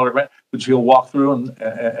 $7.6 million grant, which he'll walk through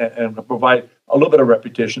and provide a little bit of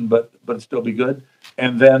repetition, but it'll still be good.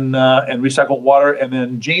 And then and recycled water. And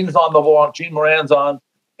then Jean's on the wall. Jean Moran's on,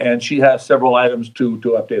 and she has several items to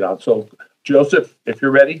update on. So, Joseph, if you're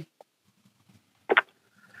ready.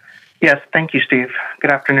 Yes, thank you, Steve.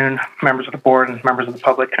 Good afternoon, members of the board and members of the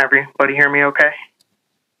public. Can everybody hear me okay?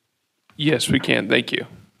 Yes, we can. Thank you.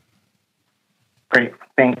 Great,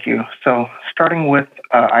 thank you. So starting with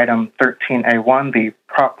item 13A1, the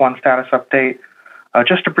Prop 1 status update.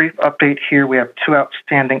 Just a brief update here. We have two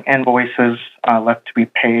outstanding invoices left to be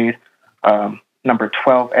paid. Number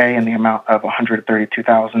 12A in the amount of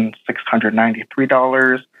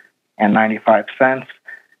 $132,693.95,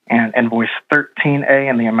 and invoice 13A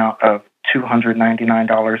in the amount of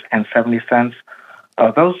 $299.70.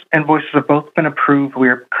 Those invoices have both been approved. We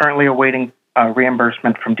are currently awaiting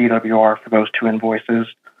reimbursement from DWR for those two invoices.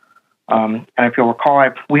 And if you'll recall,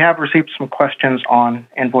 we have received some questions on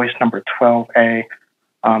invoice number 12A.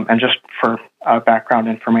 And just for background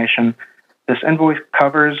information, this invoice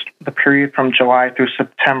covers the period from July through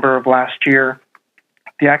September of last year.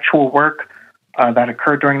 The actual work that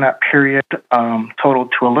occurred during that period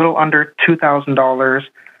totaled to a little under $2,000,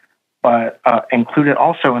 but included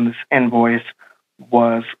also in this invoice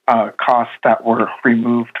was costs that were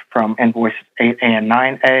removed from invoices 8A and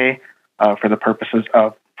 9A for the purposes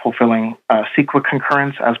of fulfilling CEQA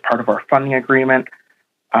concurrence as part of our funding agreement.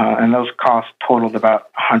 And those costs totaled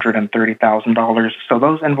about $130,000. So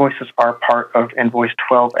those invoices are part of invoice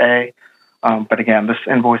 12A. But again, this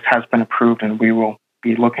invoice has been approved, and we will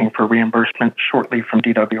be looking for reimbursement shortly from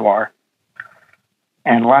DWR.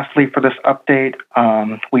 And lastly, for this update,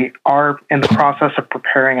 we are in the process of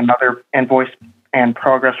preparing another invoice and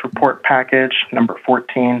progress report package, number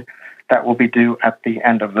 14, that will be due at the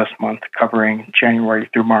end of this month, covering January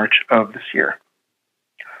through March of this year.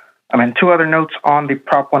 And two other notes on the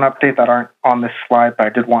Prop 1 update that aren't on this slide, but I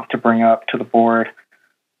did want to bring up to the board.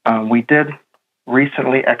 We did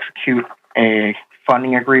recently execute a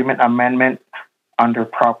funding agreement amendment under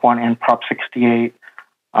Prop 1 and Prop 68,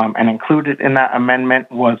 and included in that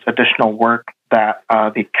amendment was additional work that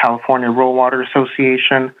the California Rural Water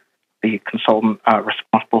Association, the consultant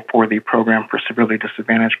responsible for the program for severely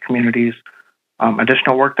disadvantaged communities,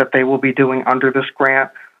 additional work that they will be doing under this grant.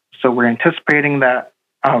 So we're anticipating that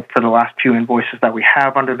for the last few invoices that we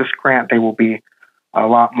have under this grant, they will be a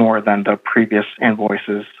lot more than the previous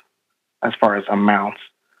invoices as far as amounts.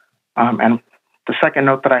 And the second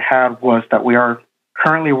note that I had was that we are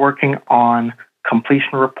currently working on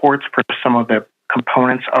completion reports for some of the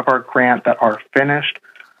components of our grant that are finished.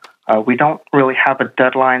 We don't really have a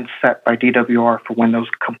deadline set by DWR for when those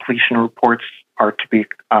completion reports are to be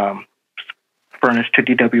furnished to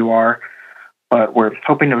DWR, but we're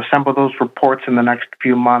hoping to assemble those reports in the next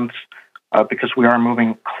few months because we are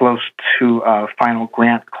moving close to final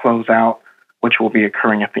grant closeout, which will be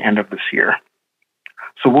occurring at the end of this year.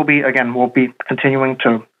 So we'll be continuing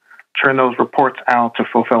to churn those reports out to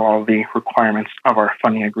fulfill all of the requirements of our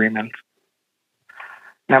funding agreement.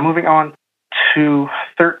 Now moving on to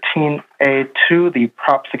 13A2, the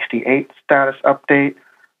Prop 68 status update.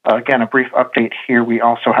 Again, a brief update here. We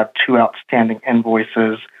also have two outstanding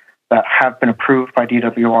invoices that have been approved by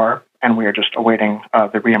DWR, and we are just awaiting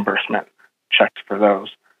the reimbursement checks for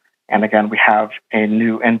those. And again, we have a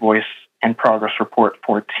new invoice and progress report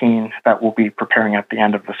 14 that we'll be preparing at the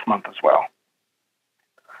end of this month as well.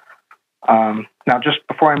 Now, just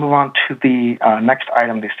before I move on to the next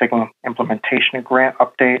item, the signal implementation grant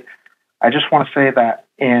update, I just want to say that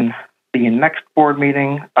in the next board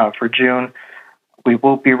meeting for June, we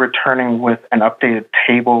will be returning with an updated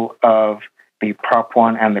table of the Prop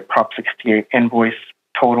 1 and the Prop 68 invoice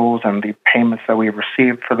totals and the payments that we've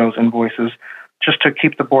received for those invoices, just to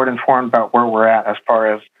keep the board informed about where we're at as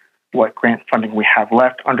far as what grant funding we have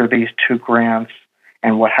left under these two grants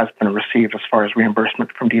and what has been received as far as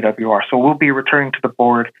reimbursement from DWR. So we'll be returning to the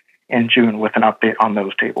board in June with an update on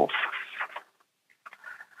those tables.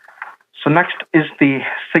 So next is the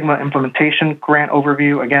Sigma implementation grant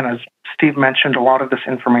overview. Again, as Steve mentioned, a lot of this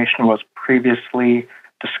information was previously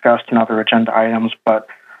discussed in other agenda items, but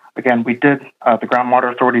again, the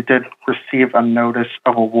Groundwater Authority did receive a notice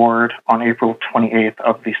of award on April 28th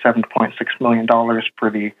of the $7.6 million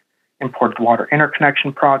for the imported water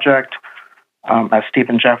interconnection project. As Steve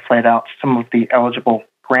and Jeff laid out, some of the eligible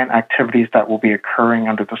grant activities that will be occurring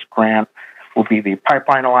under this grant will be the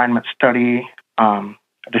pipeline alignment study,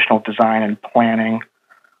 additional design and planning,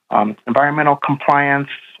 environmental compliance,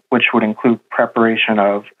 which would include preparation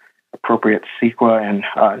of appropriate CEQA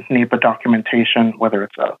and NEPA documentation, whether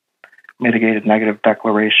it's a mitigated negative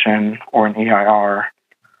declaration or an EIR.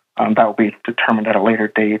 That will be determined at a later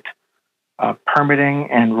date. Permitting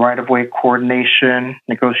and right-of-way coordination,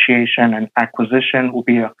 negotiation, and acquisition will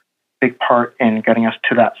be a big part in getting us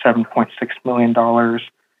to that $7.6 million.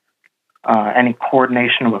 Any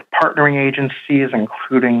coordination with partnering agencies,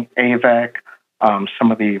 including AVEC,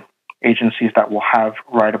 some of the agencies that will have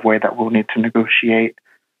right-of-way that we'll need to negotiate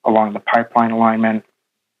along the pipeline alignment.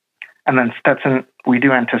 And then Stetson, we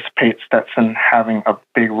do anticipate Stetson having a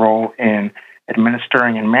big role in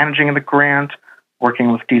administering and managing the grant,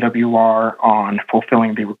 working with DWR on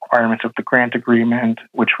fulfilling the requirements of the grant agreement,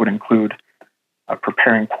 which would include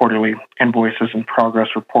preparing quarterly invoices and progress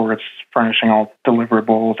reports, furnishing all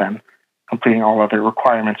deliverables, and completing all other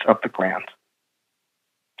requirements of the grant.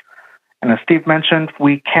 And as Steve mentioned,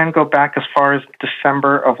 we can go back as far as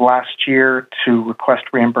December of last year to request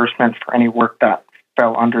reimbursement for any work that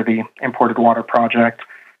fell under the imported water project.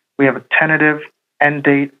 We have a tentative end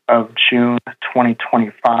date of June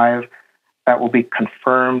 2025. That will be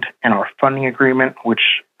confirmed in our funding agreement,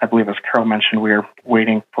 which I believe, as Carol mentioned, we are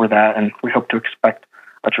waiting for that, and we hope to expect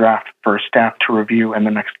a draft for staff to review in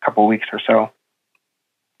the next couple of weeks or so.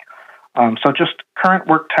 So just current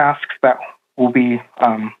work tasks that we'll be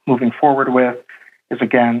moving forward with is,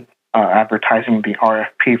 again, advertising the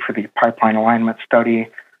RFP for the pipeline alignment study.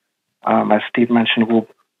 As Steve mentioned, we'll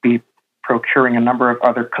be procuring a number of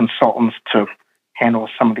other consultants to handle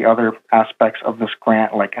some of the other aspects of this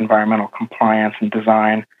grant, like environmental compliance and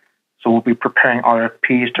design. So we'll be preparing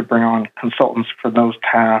RFPs to bring on consultants for those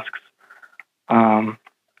tasks.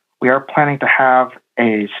 We are planning to have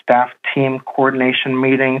a staff team coordination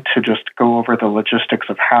meeting to just go over the logistics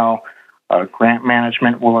of how grant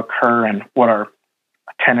management will occur and what our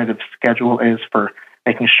tentative schedule is for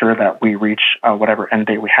making sure that we reach whatever end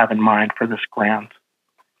date we have in mind for this grant.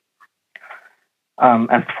 And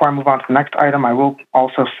before I move on to the next item, I will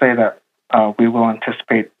also say that we will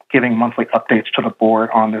anticipate giving monthly updates to the board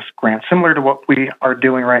on this grant, similar to what we are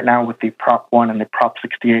doing right now with the Prop 1 and the Prop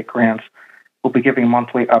 68 grants. We'll be giving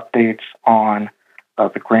monthly updates on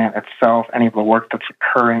the grant itself, any of the work that's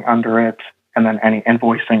occurring under it, and then any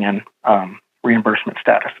invoicing and reimbursement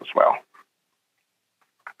status as well.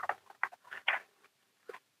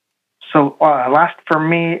 So last for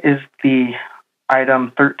me is the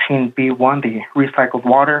item 13B1, the Recycled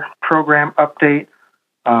Water Program update.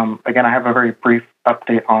 Again, I have a very brief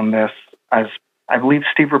update on this. As I believe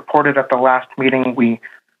Steve reported at the last meeting,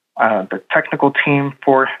 the technical team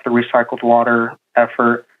for the recycled water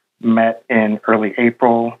effort met in early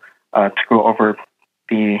April to go over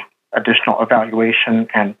the additional evaluation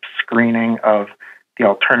and screening of the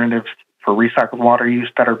alternatives for recycled water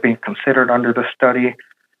use that are being considered under the study.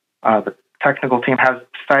 The technical team has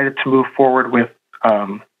decided to move forward with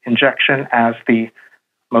injection as the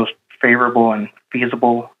most favorable and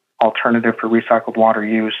feasible alternative for recycled water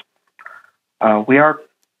use. We are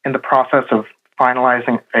in the process of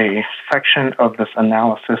finalizing a section of this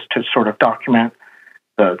analysis to sort of document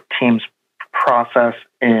the team's process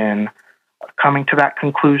in coming to that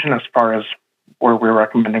conclusion as far as where we're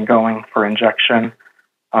recommending going for injection.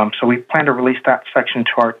 So we plan to release that section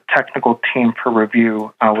to our technical team for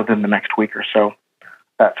review within the next week or so.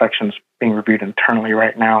 That section's being reviewed internally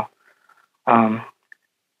right now.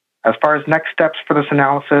 As far as next steps for this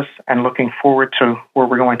analysis and looking forward to where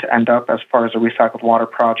we're going to end up as far as a recycled water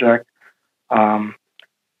project,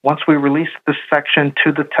 once we release this section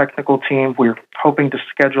to the technical team, we're hoping to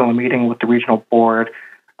schedule a meeting with the regional board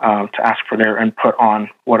to ask for their input on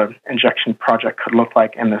what an injection project could look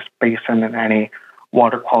like in this basin and any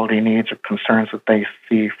water quality needs or concerns that they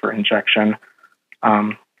see for injection.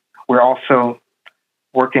 We're also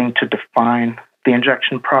working to define the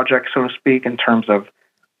injection project, so to speak, in terms of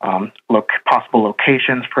possible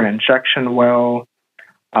locations for an injection well,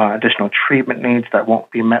 additional treatment needs that won't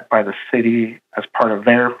be met by the city as part of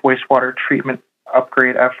their wastewater treatment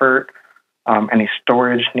upgrade effort, any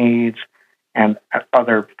storage needs, and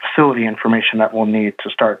other facility information that we'll need to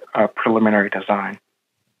start preliminary design.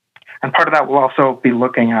 And part of that will also be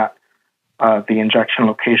looking at the injection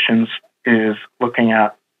locations, is looking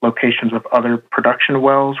at locations of other production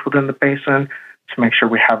wells within the basin to make sure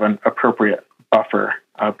we have an appropriate buffer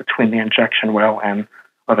between the injection well and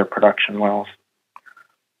other production wells.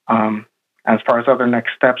 As far as other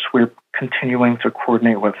next steps, we're continuing to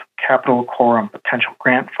coordinate with Capital Corps on potential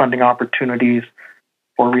grant funding opportunities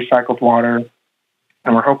for recycled water.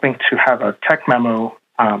 And we're hoping to have a tech memo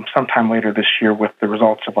sometime later this year with the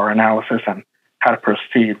results of our analysis and how to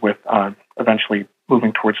proceed with eventually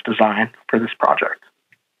moving towards design for this project.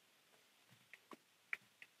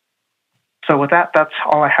 So with that, that's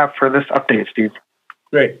all I have for this update, Steve.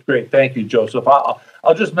 Great. Thank you, Joseph.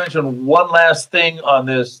 I'll just mention one last thing on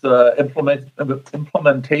this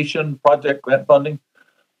implementation project grant funding.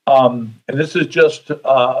 And this is just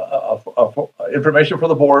information for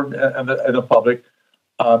the board and the public.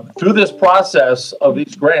 Through this process of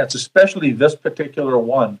these grants, especially this particular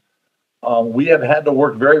one, we have had to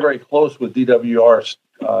work very, very close with DWR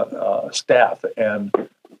staff, and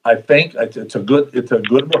I think it's a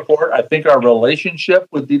good report. I think our relationship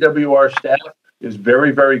with DWR staff is very,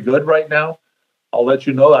 very good right now. I'll let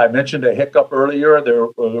you know. I mentioned a hiccup earlier. There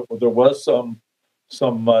was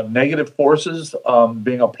some negative forces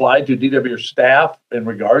being applied to DWR staff in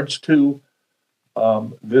regards to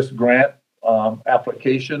this grant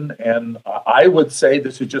application, and I would say,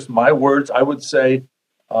 this is just my words, I would say,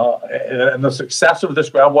 and the success of this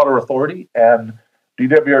groundwater authority and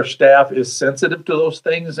DWR staff is sensitive to those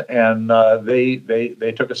things, and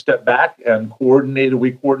they took a step back and coordinated.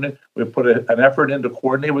 We put an effort in to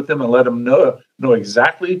coordinate with them and let them know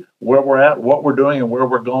exactly where we're at, what we're doing, and where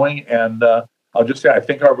we're going. And I'll just say, I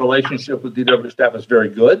think our relationship with DWR staff is very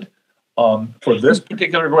good for this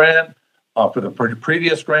particular grant, for the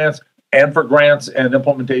previous grants, and for grants and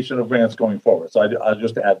implementation of grants going forward. So I'll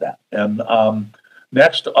just add that. And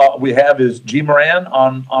next we have is Jean Moran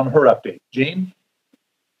on her update. Jean?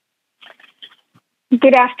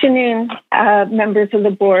 Good afternoon, members of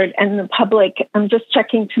the board and the public. I'm just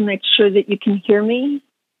checking to make sure that you can hear me.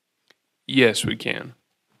 Yes, we can.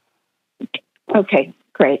 Okay,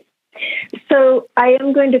 great. So I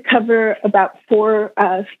am going to cover about 4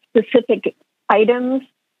 specific items.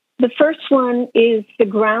 The first one is the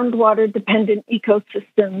groundwater dependent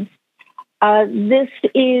ecosystems. This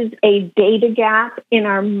is a data gap in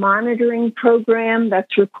our monitoring program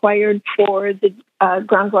that's required for the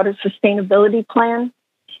groundwater sustainability plan.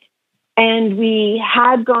 And we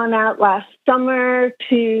had gone out last summer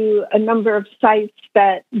to a number of sites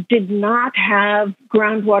that did not have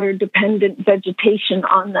groundwater dependent vegetation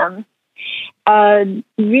on them.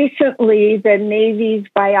 Recently, the Navy's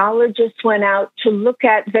biologists went out to look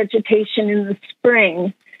at vegetation in the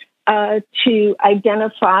spring to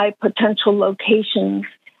identify potential locations.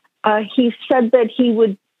 He said that he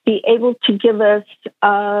would be able to give us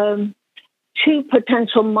 2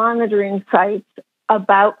 potential monitoring sites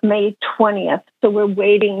about May 20th. So we're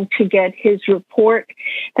waiting to get his report.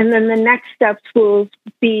 And then the next steps will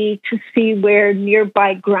be to see where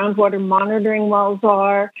nearby groundwater monitoring wells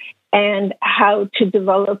are and how to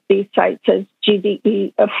develop these sites as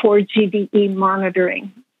GDE for GDE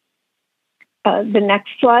monitoring. The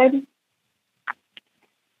next slide.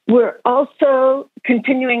 We're also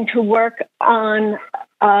continuing to work on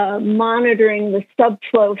monitoring the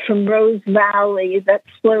subflow from Rose Valley that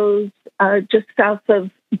flows just south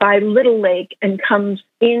of by Little Lake and comes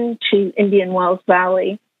into Indian Wells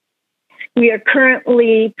Valley. We are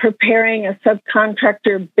currently preparing a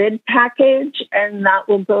subcontractor bid package, and that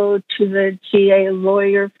will go to the GA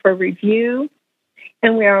lawyer for review.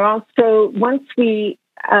 And we are also, once we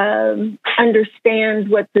understand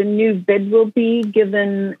what the new bid will be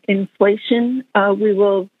given inflation, we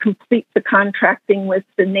will complete the contracting with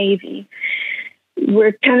the Navy.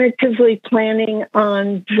 We're tentatively planning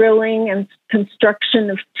on drilling and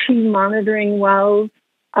construction of 2 monitoring wells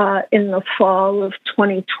in the fall of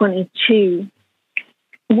 2022.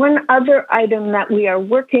 One other item that we are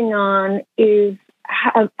working on is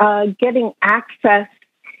getting access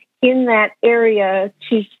in that area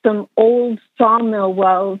to some old sawmill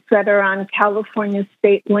wells that are on California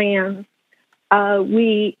state lands.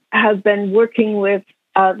 We have been working with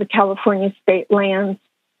the California state lands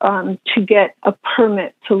to get a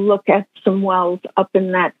permit to look at some wells up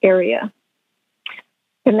in that area.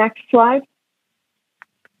 The next slide.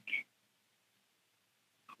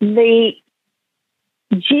 The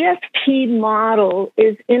GSP model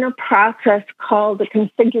is in a process called the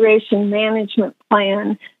configuration management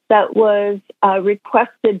plan that was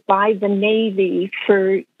requested by the Navy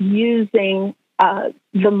for using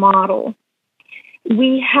the model.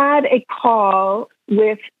 We had a call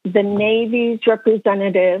with the Navy's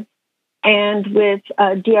representative and with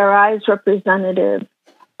DRI's representative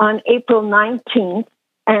on April 19th,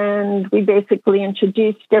 and we basically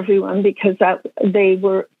introduced everyone because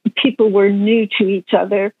people were new to each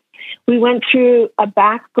other. We went through a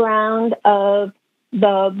background of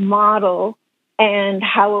the model and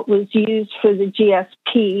how it was used for the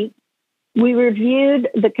GSP. We reviewed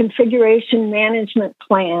the configuration management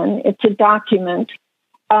plan. It's a document,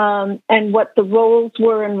 and what the roles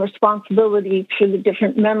were and responsibilities for the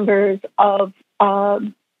different members of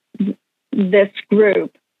this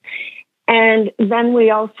group. And then we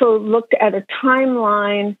also looked at a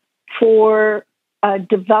timeline for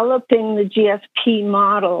developing the GSP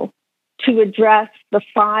model to address the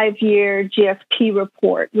 5-year GSP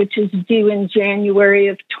report, which is due in January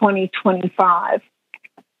of 2025.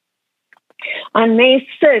 On May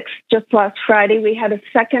 6th, just last Friday, we had a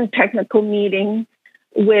second technical meeting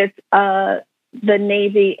with the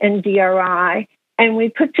Navy and DRI, and we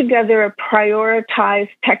put together a prioritized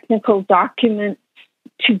technical document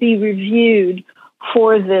to be reviewed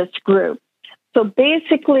for this group. So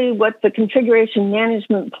basically what the configuration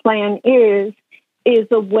management plan is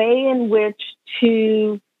a way in which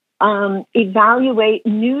to evaluate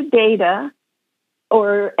new data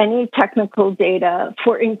or any technical data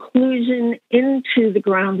for inclusion into the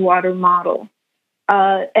groundwater model.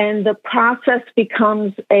 And the process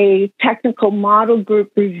becomes a technical model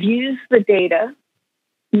group reviews the data,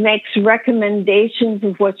 makes recommendations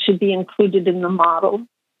of what should be included in the model.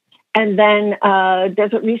 And then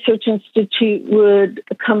Desert Research Institute would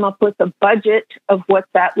come up with a budget of what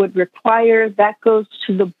that would require. That goes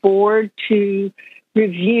to the board to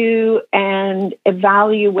review and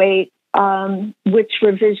evaluate which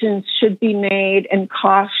revisions should be made and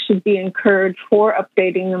costs should be incurred for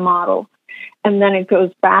updating the model. And then it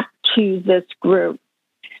goes back to this group.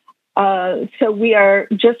 So we are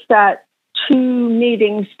just at 2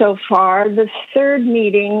 meetings so far. The third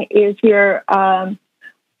meeting is we're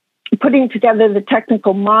putting together the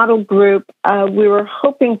technical model group. We were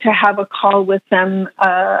hoping to have a call with them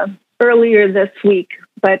earlier this week,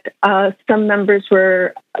 but some members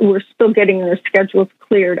were still getting their schedules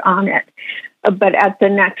cleared on it. But at the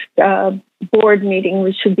next board meeting,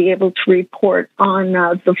 we should be able to report on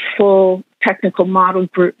the full technical model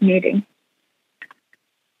group meeting.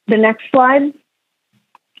 The next slide.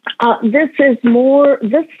 This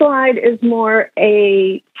slide is more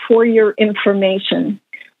for your information.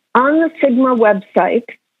 On the Sigma website,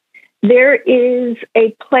 there is a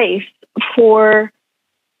place for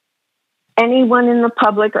anyone in the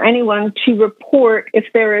public or anyone to report if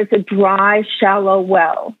there is a dry, shallow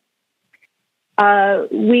well.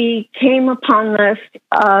 We came upon this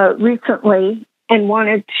recently and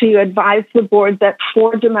wanted to advise the board that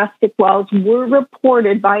 4 domestic wells were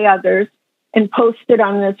reported by others and posted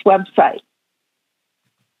on this website.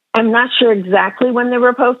 I'm not sure exactly when they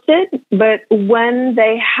were posted, but when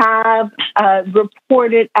they have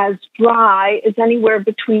reported as dry is anywhere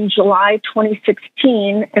between July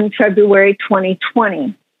 2016 and February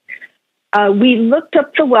 2020. We looked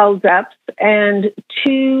up the well depths, and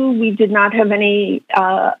 2, we did not have any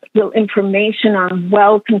real information on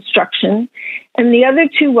well construction. And the other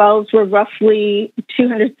 2 wells were roughly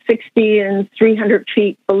 260 and 300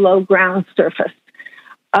 feet below ground surface.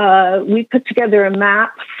 We put together a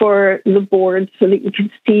map for the board so that you can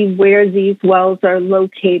see where these wells are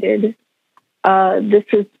located. This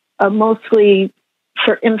is mostly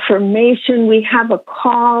for information. We have a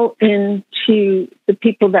call into the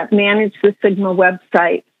people that manage the Sigma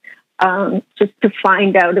website just to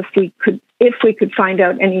find out if we could find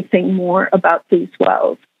out anything more about these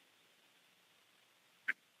wells.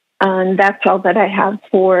 And that's all that I have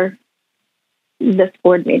for this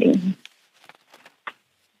board meeting.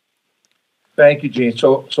 Thank you, Jean.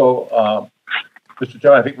 So, Mr.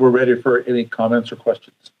 Chairman, I think we're ready for any comments or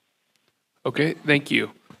questions. Okay, thank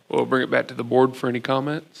you. We'll bring it back to the board for any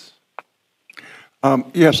comments.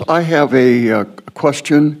 Yes, I have a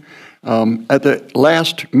question. At the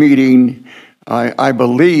last meeting, I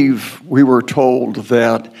believe we were told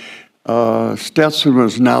that Stetson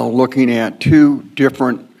was now looking at 2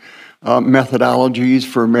 different methodologies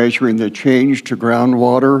for measuring the change to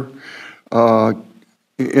groundwater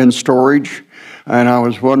in storage. and I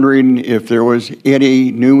was wondering if there was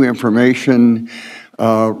any new information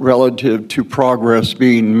relative to progress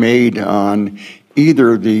being made on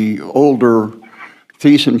either the older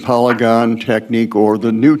Thiessen polygon technique or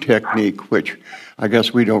the new technique, which I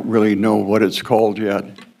guess we don't really know what it's called yet.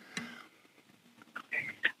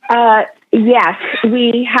 Yes,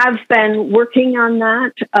 we have been working on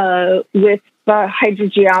that with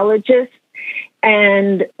hydrogeologists,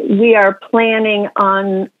 and we are planning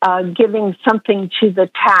on giving something to the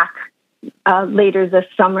TAC later this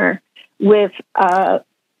summer with a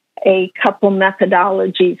couple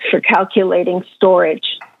methodologies for calculating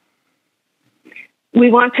storage. We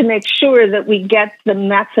want to make sure that we get the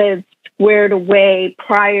methods squared away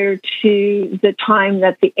prior to the time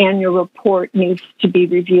that the annual report needs to be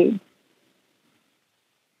reviewed.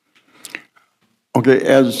 Okay,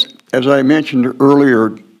 as I mentioned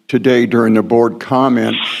earlier today during the board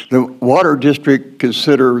comment, the Water District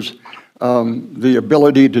considers the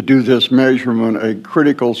ability to do this measurement a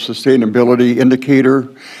critical sustainability indicator,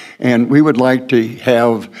 and we would like to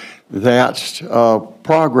have that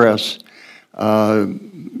progress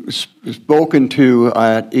spoken to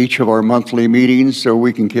at each of our monthly meetings so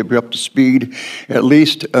we can keep up to speed, at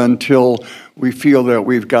least until we feel that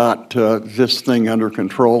we've got this thing under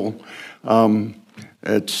control.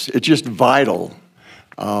 It's just vital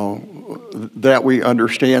that we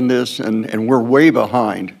understand this, and we're way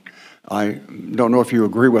behind. I don't know if you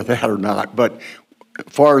agree with that or not, but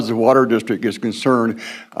as far as the Water District is concerned,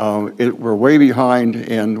 we're way behind,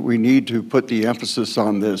 and we need to put the emphasis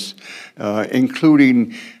on this,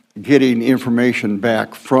 including getting information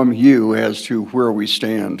back from you as to where we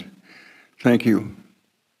stand. Thank you.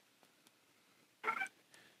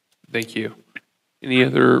 Thank you. Any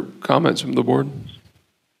other comments from the board?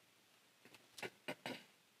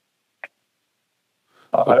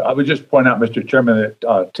 I would just point out, Mr. Chairman,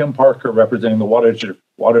 that Tim Parker, representing the Water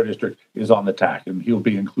District, is on the TAC, and he'll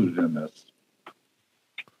be included in this.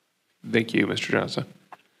 Thank you, Mr. Johnson.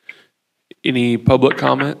 Any public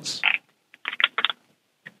comments?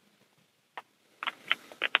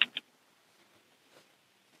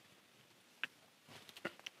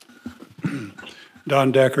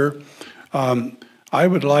 Don Decker. I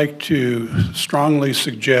would like to strongly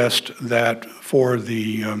suggest that for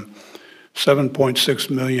the 7.6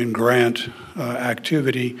 million grant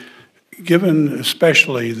activity, given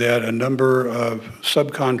especially that a number of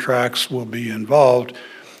subcontracts will be involved,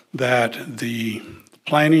 that the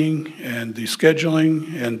planning and the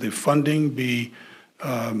scheduling and the funding be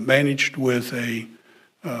managed with a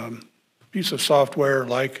piece of software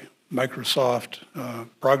like Microsoft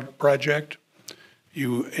Project.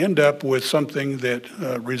 You end up with something that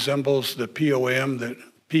resembles the POAM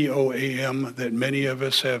that many of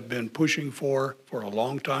us have been pushing for a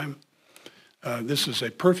long time. This is a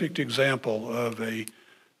perfect example of a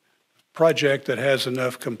project that has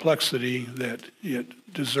enough complexity that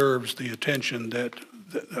it deserves the attention that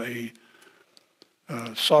a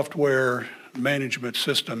software management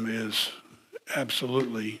system is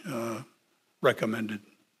absolutely recommended.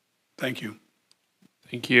 Thank you.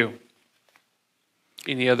 Thank you.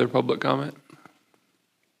 Any other public comment?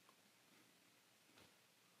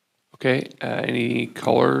 Okay, any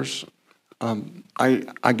callers?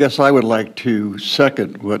 I guess I would like to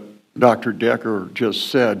second what Dr. Decker just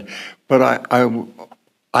said, but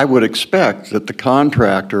I would expect that the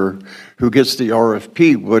contractor who gets the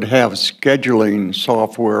RFP would have scheduling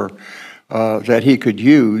software that he could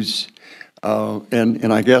use,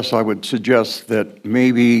 and I guess I would suggest that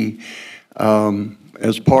maybe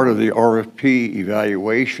as part of the RFP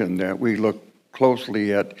evaluation that we look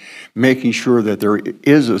closely at making sure that there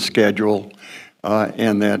is a schedule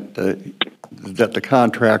and that the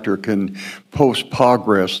contractor can post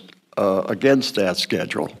progress against that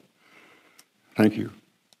schedule. Thank you.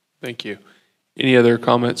 Thank you. Any other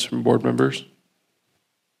comments from board members?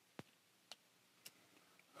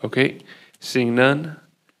 Okay, seeing none,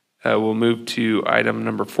 we'll move to item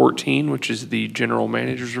number 14, which is the general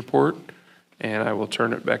manager's report, and I will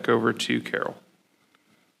turn it back over to Carol.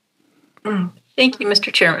 Thank you,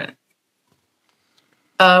 Mr. Chairman.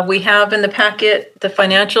 We have in the packet the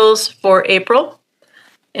financials for April.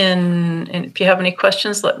 And if you have any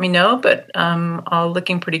questions, let me know, but all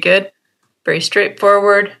looking pretty good. Very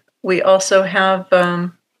straightforward. We also have,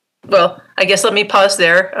 well, I guess let me pause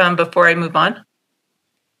there before I move on.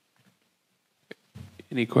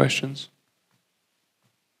 Any questions?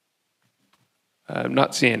 I'm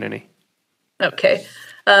not seeing any. Okay.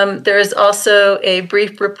 There is also a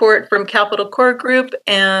brief report from Capital Core Group,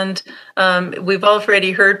 and we've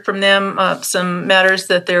already heard from them some matters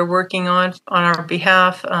that they're working on our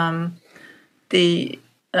behalf. The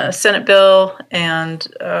Senate bill and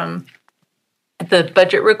the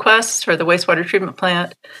budget requests for the wastewater treatment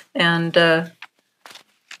plant. And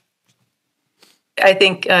I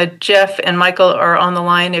think Jeff and Michael are on the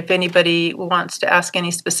line if anybody wants to ask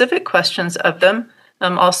any specific questions of them.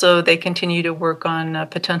 Also, they continue to work on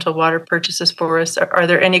potential water purchases for us. Are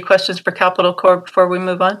there any questions for Capital Corp before we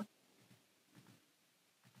move on?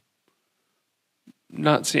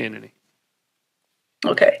 Not seeing any.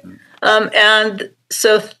 Okay. And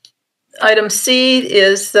so item C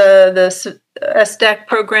is the SDAC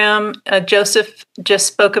program. Joseph just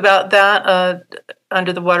spoke about that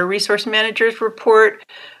under the Water Resource Manager's report.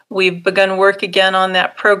 We've begun work again on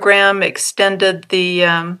that program, extended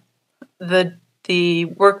the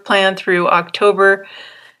work plan through October,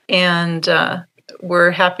 and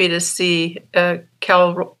we're happy to see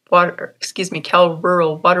Cal Rural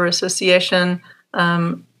Water Association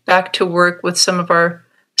back to work with some of our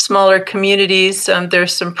smaller communities.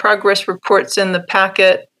 There's some progress reports in the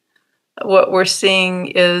packet. What we're seeing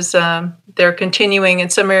is they're continuing in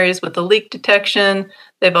some areas with the leak detection.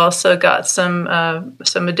 They've also got some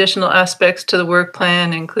additional aspects to the work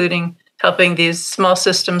plan, including helping these small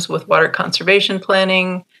systems with water conservation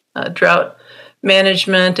planning, drought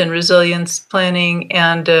management and resilience planning,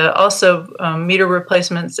 and also meter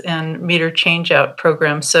replacements and meter change-out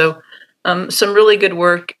programs. So some really good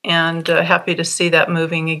work, and happy to see that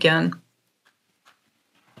moving again.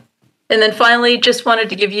 And then finally, just wanted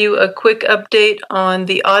to give you a quick update on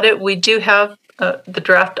the audit. We do have the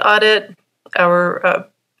draft audit. Our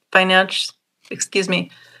financial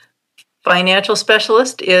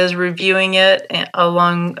specialist is reviewing it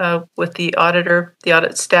along with the auditor, the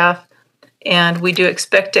audit staff, and we do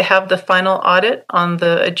expect to have the final audit on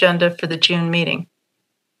the agenda for the June meeting.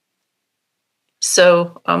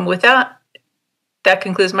 So with that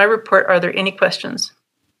concludes my report. Are there any questions?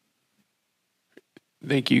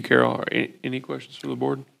 Thank you, Carol. Any questions from the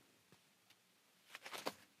board?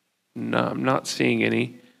 No, I'm not seeing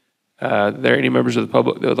any. Are there any members of the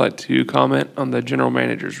public that would like to comment on the general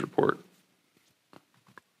manager's report?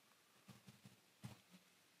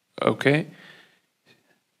 Okay.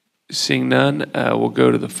 Seeing none, we'll go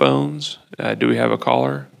to the phones. Do we have a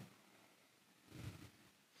caller?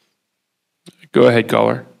 Go ahead,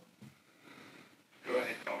 caller.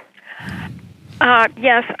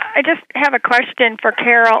 Yes, I just have a question for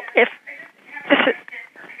Carol. If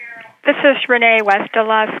this is Renee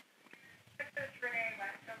Westelas.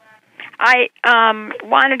 I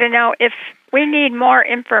wanted to know if we need more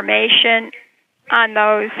information on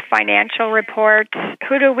those financial reports.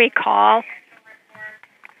 Who do we call?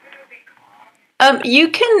 You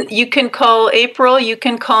can call April. You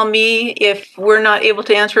can call me. If we're not able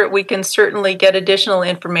to answer it, we can certainly get additional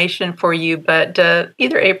information for you. But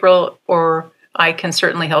either April or I can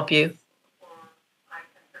certainly help you.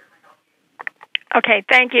 Okay,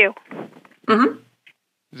 thank you. Mm-hmm.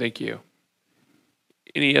 Thank you.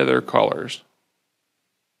 Any other callers?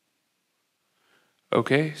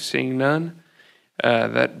 Okay, seeing none.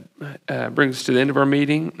 That brings us to the end of our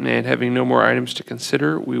meeting, and having no more items to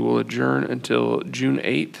consider, we will adjourn until June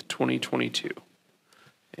 8th, 2022.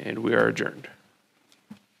 And we are adjourned.